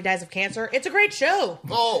know. Somebody dies of cancer. It's a great show.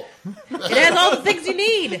 Oh, It has all the things you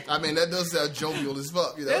need. I mean, that does sound jovial as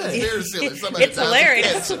fuck. You know, it's very silly. Somebody It's dies of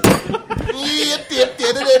hilarious. cancer.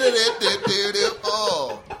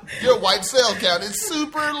 Oh, your white cell count is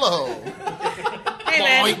super low. Hey,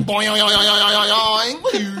 man. Boing, boing, boing, boing,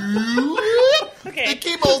 boing. Okay. The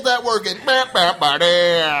keyboard's not working.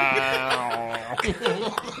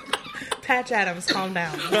 Patch Adams, calm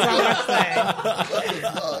down. That's all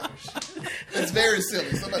I'm saying. It's very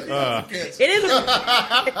silly. Somebody dies of cancer.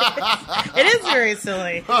 It is very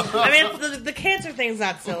silly. I mean, the cancer thing's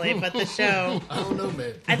not silly, but the show. I don't know,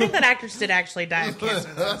 man. I think that actress did actually die of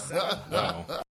cancer, though, so. Oh.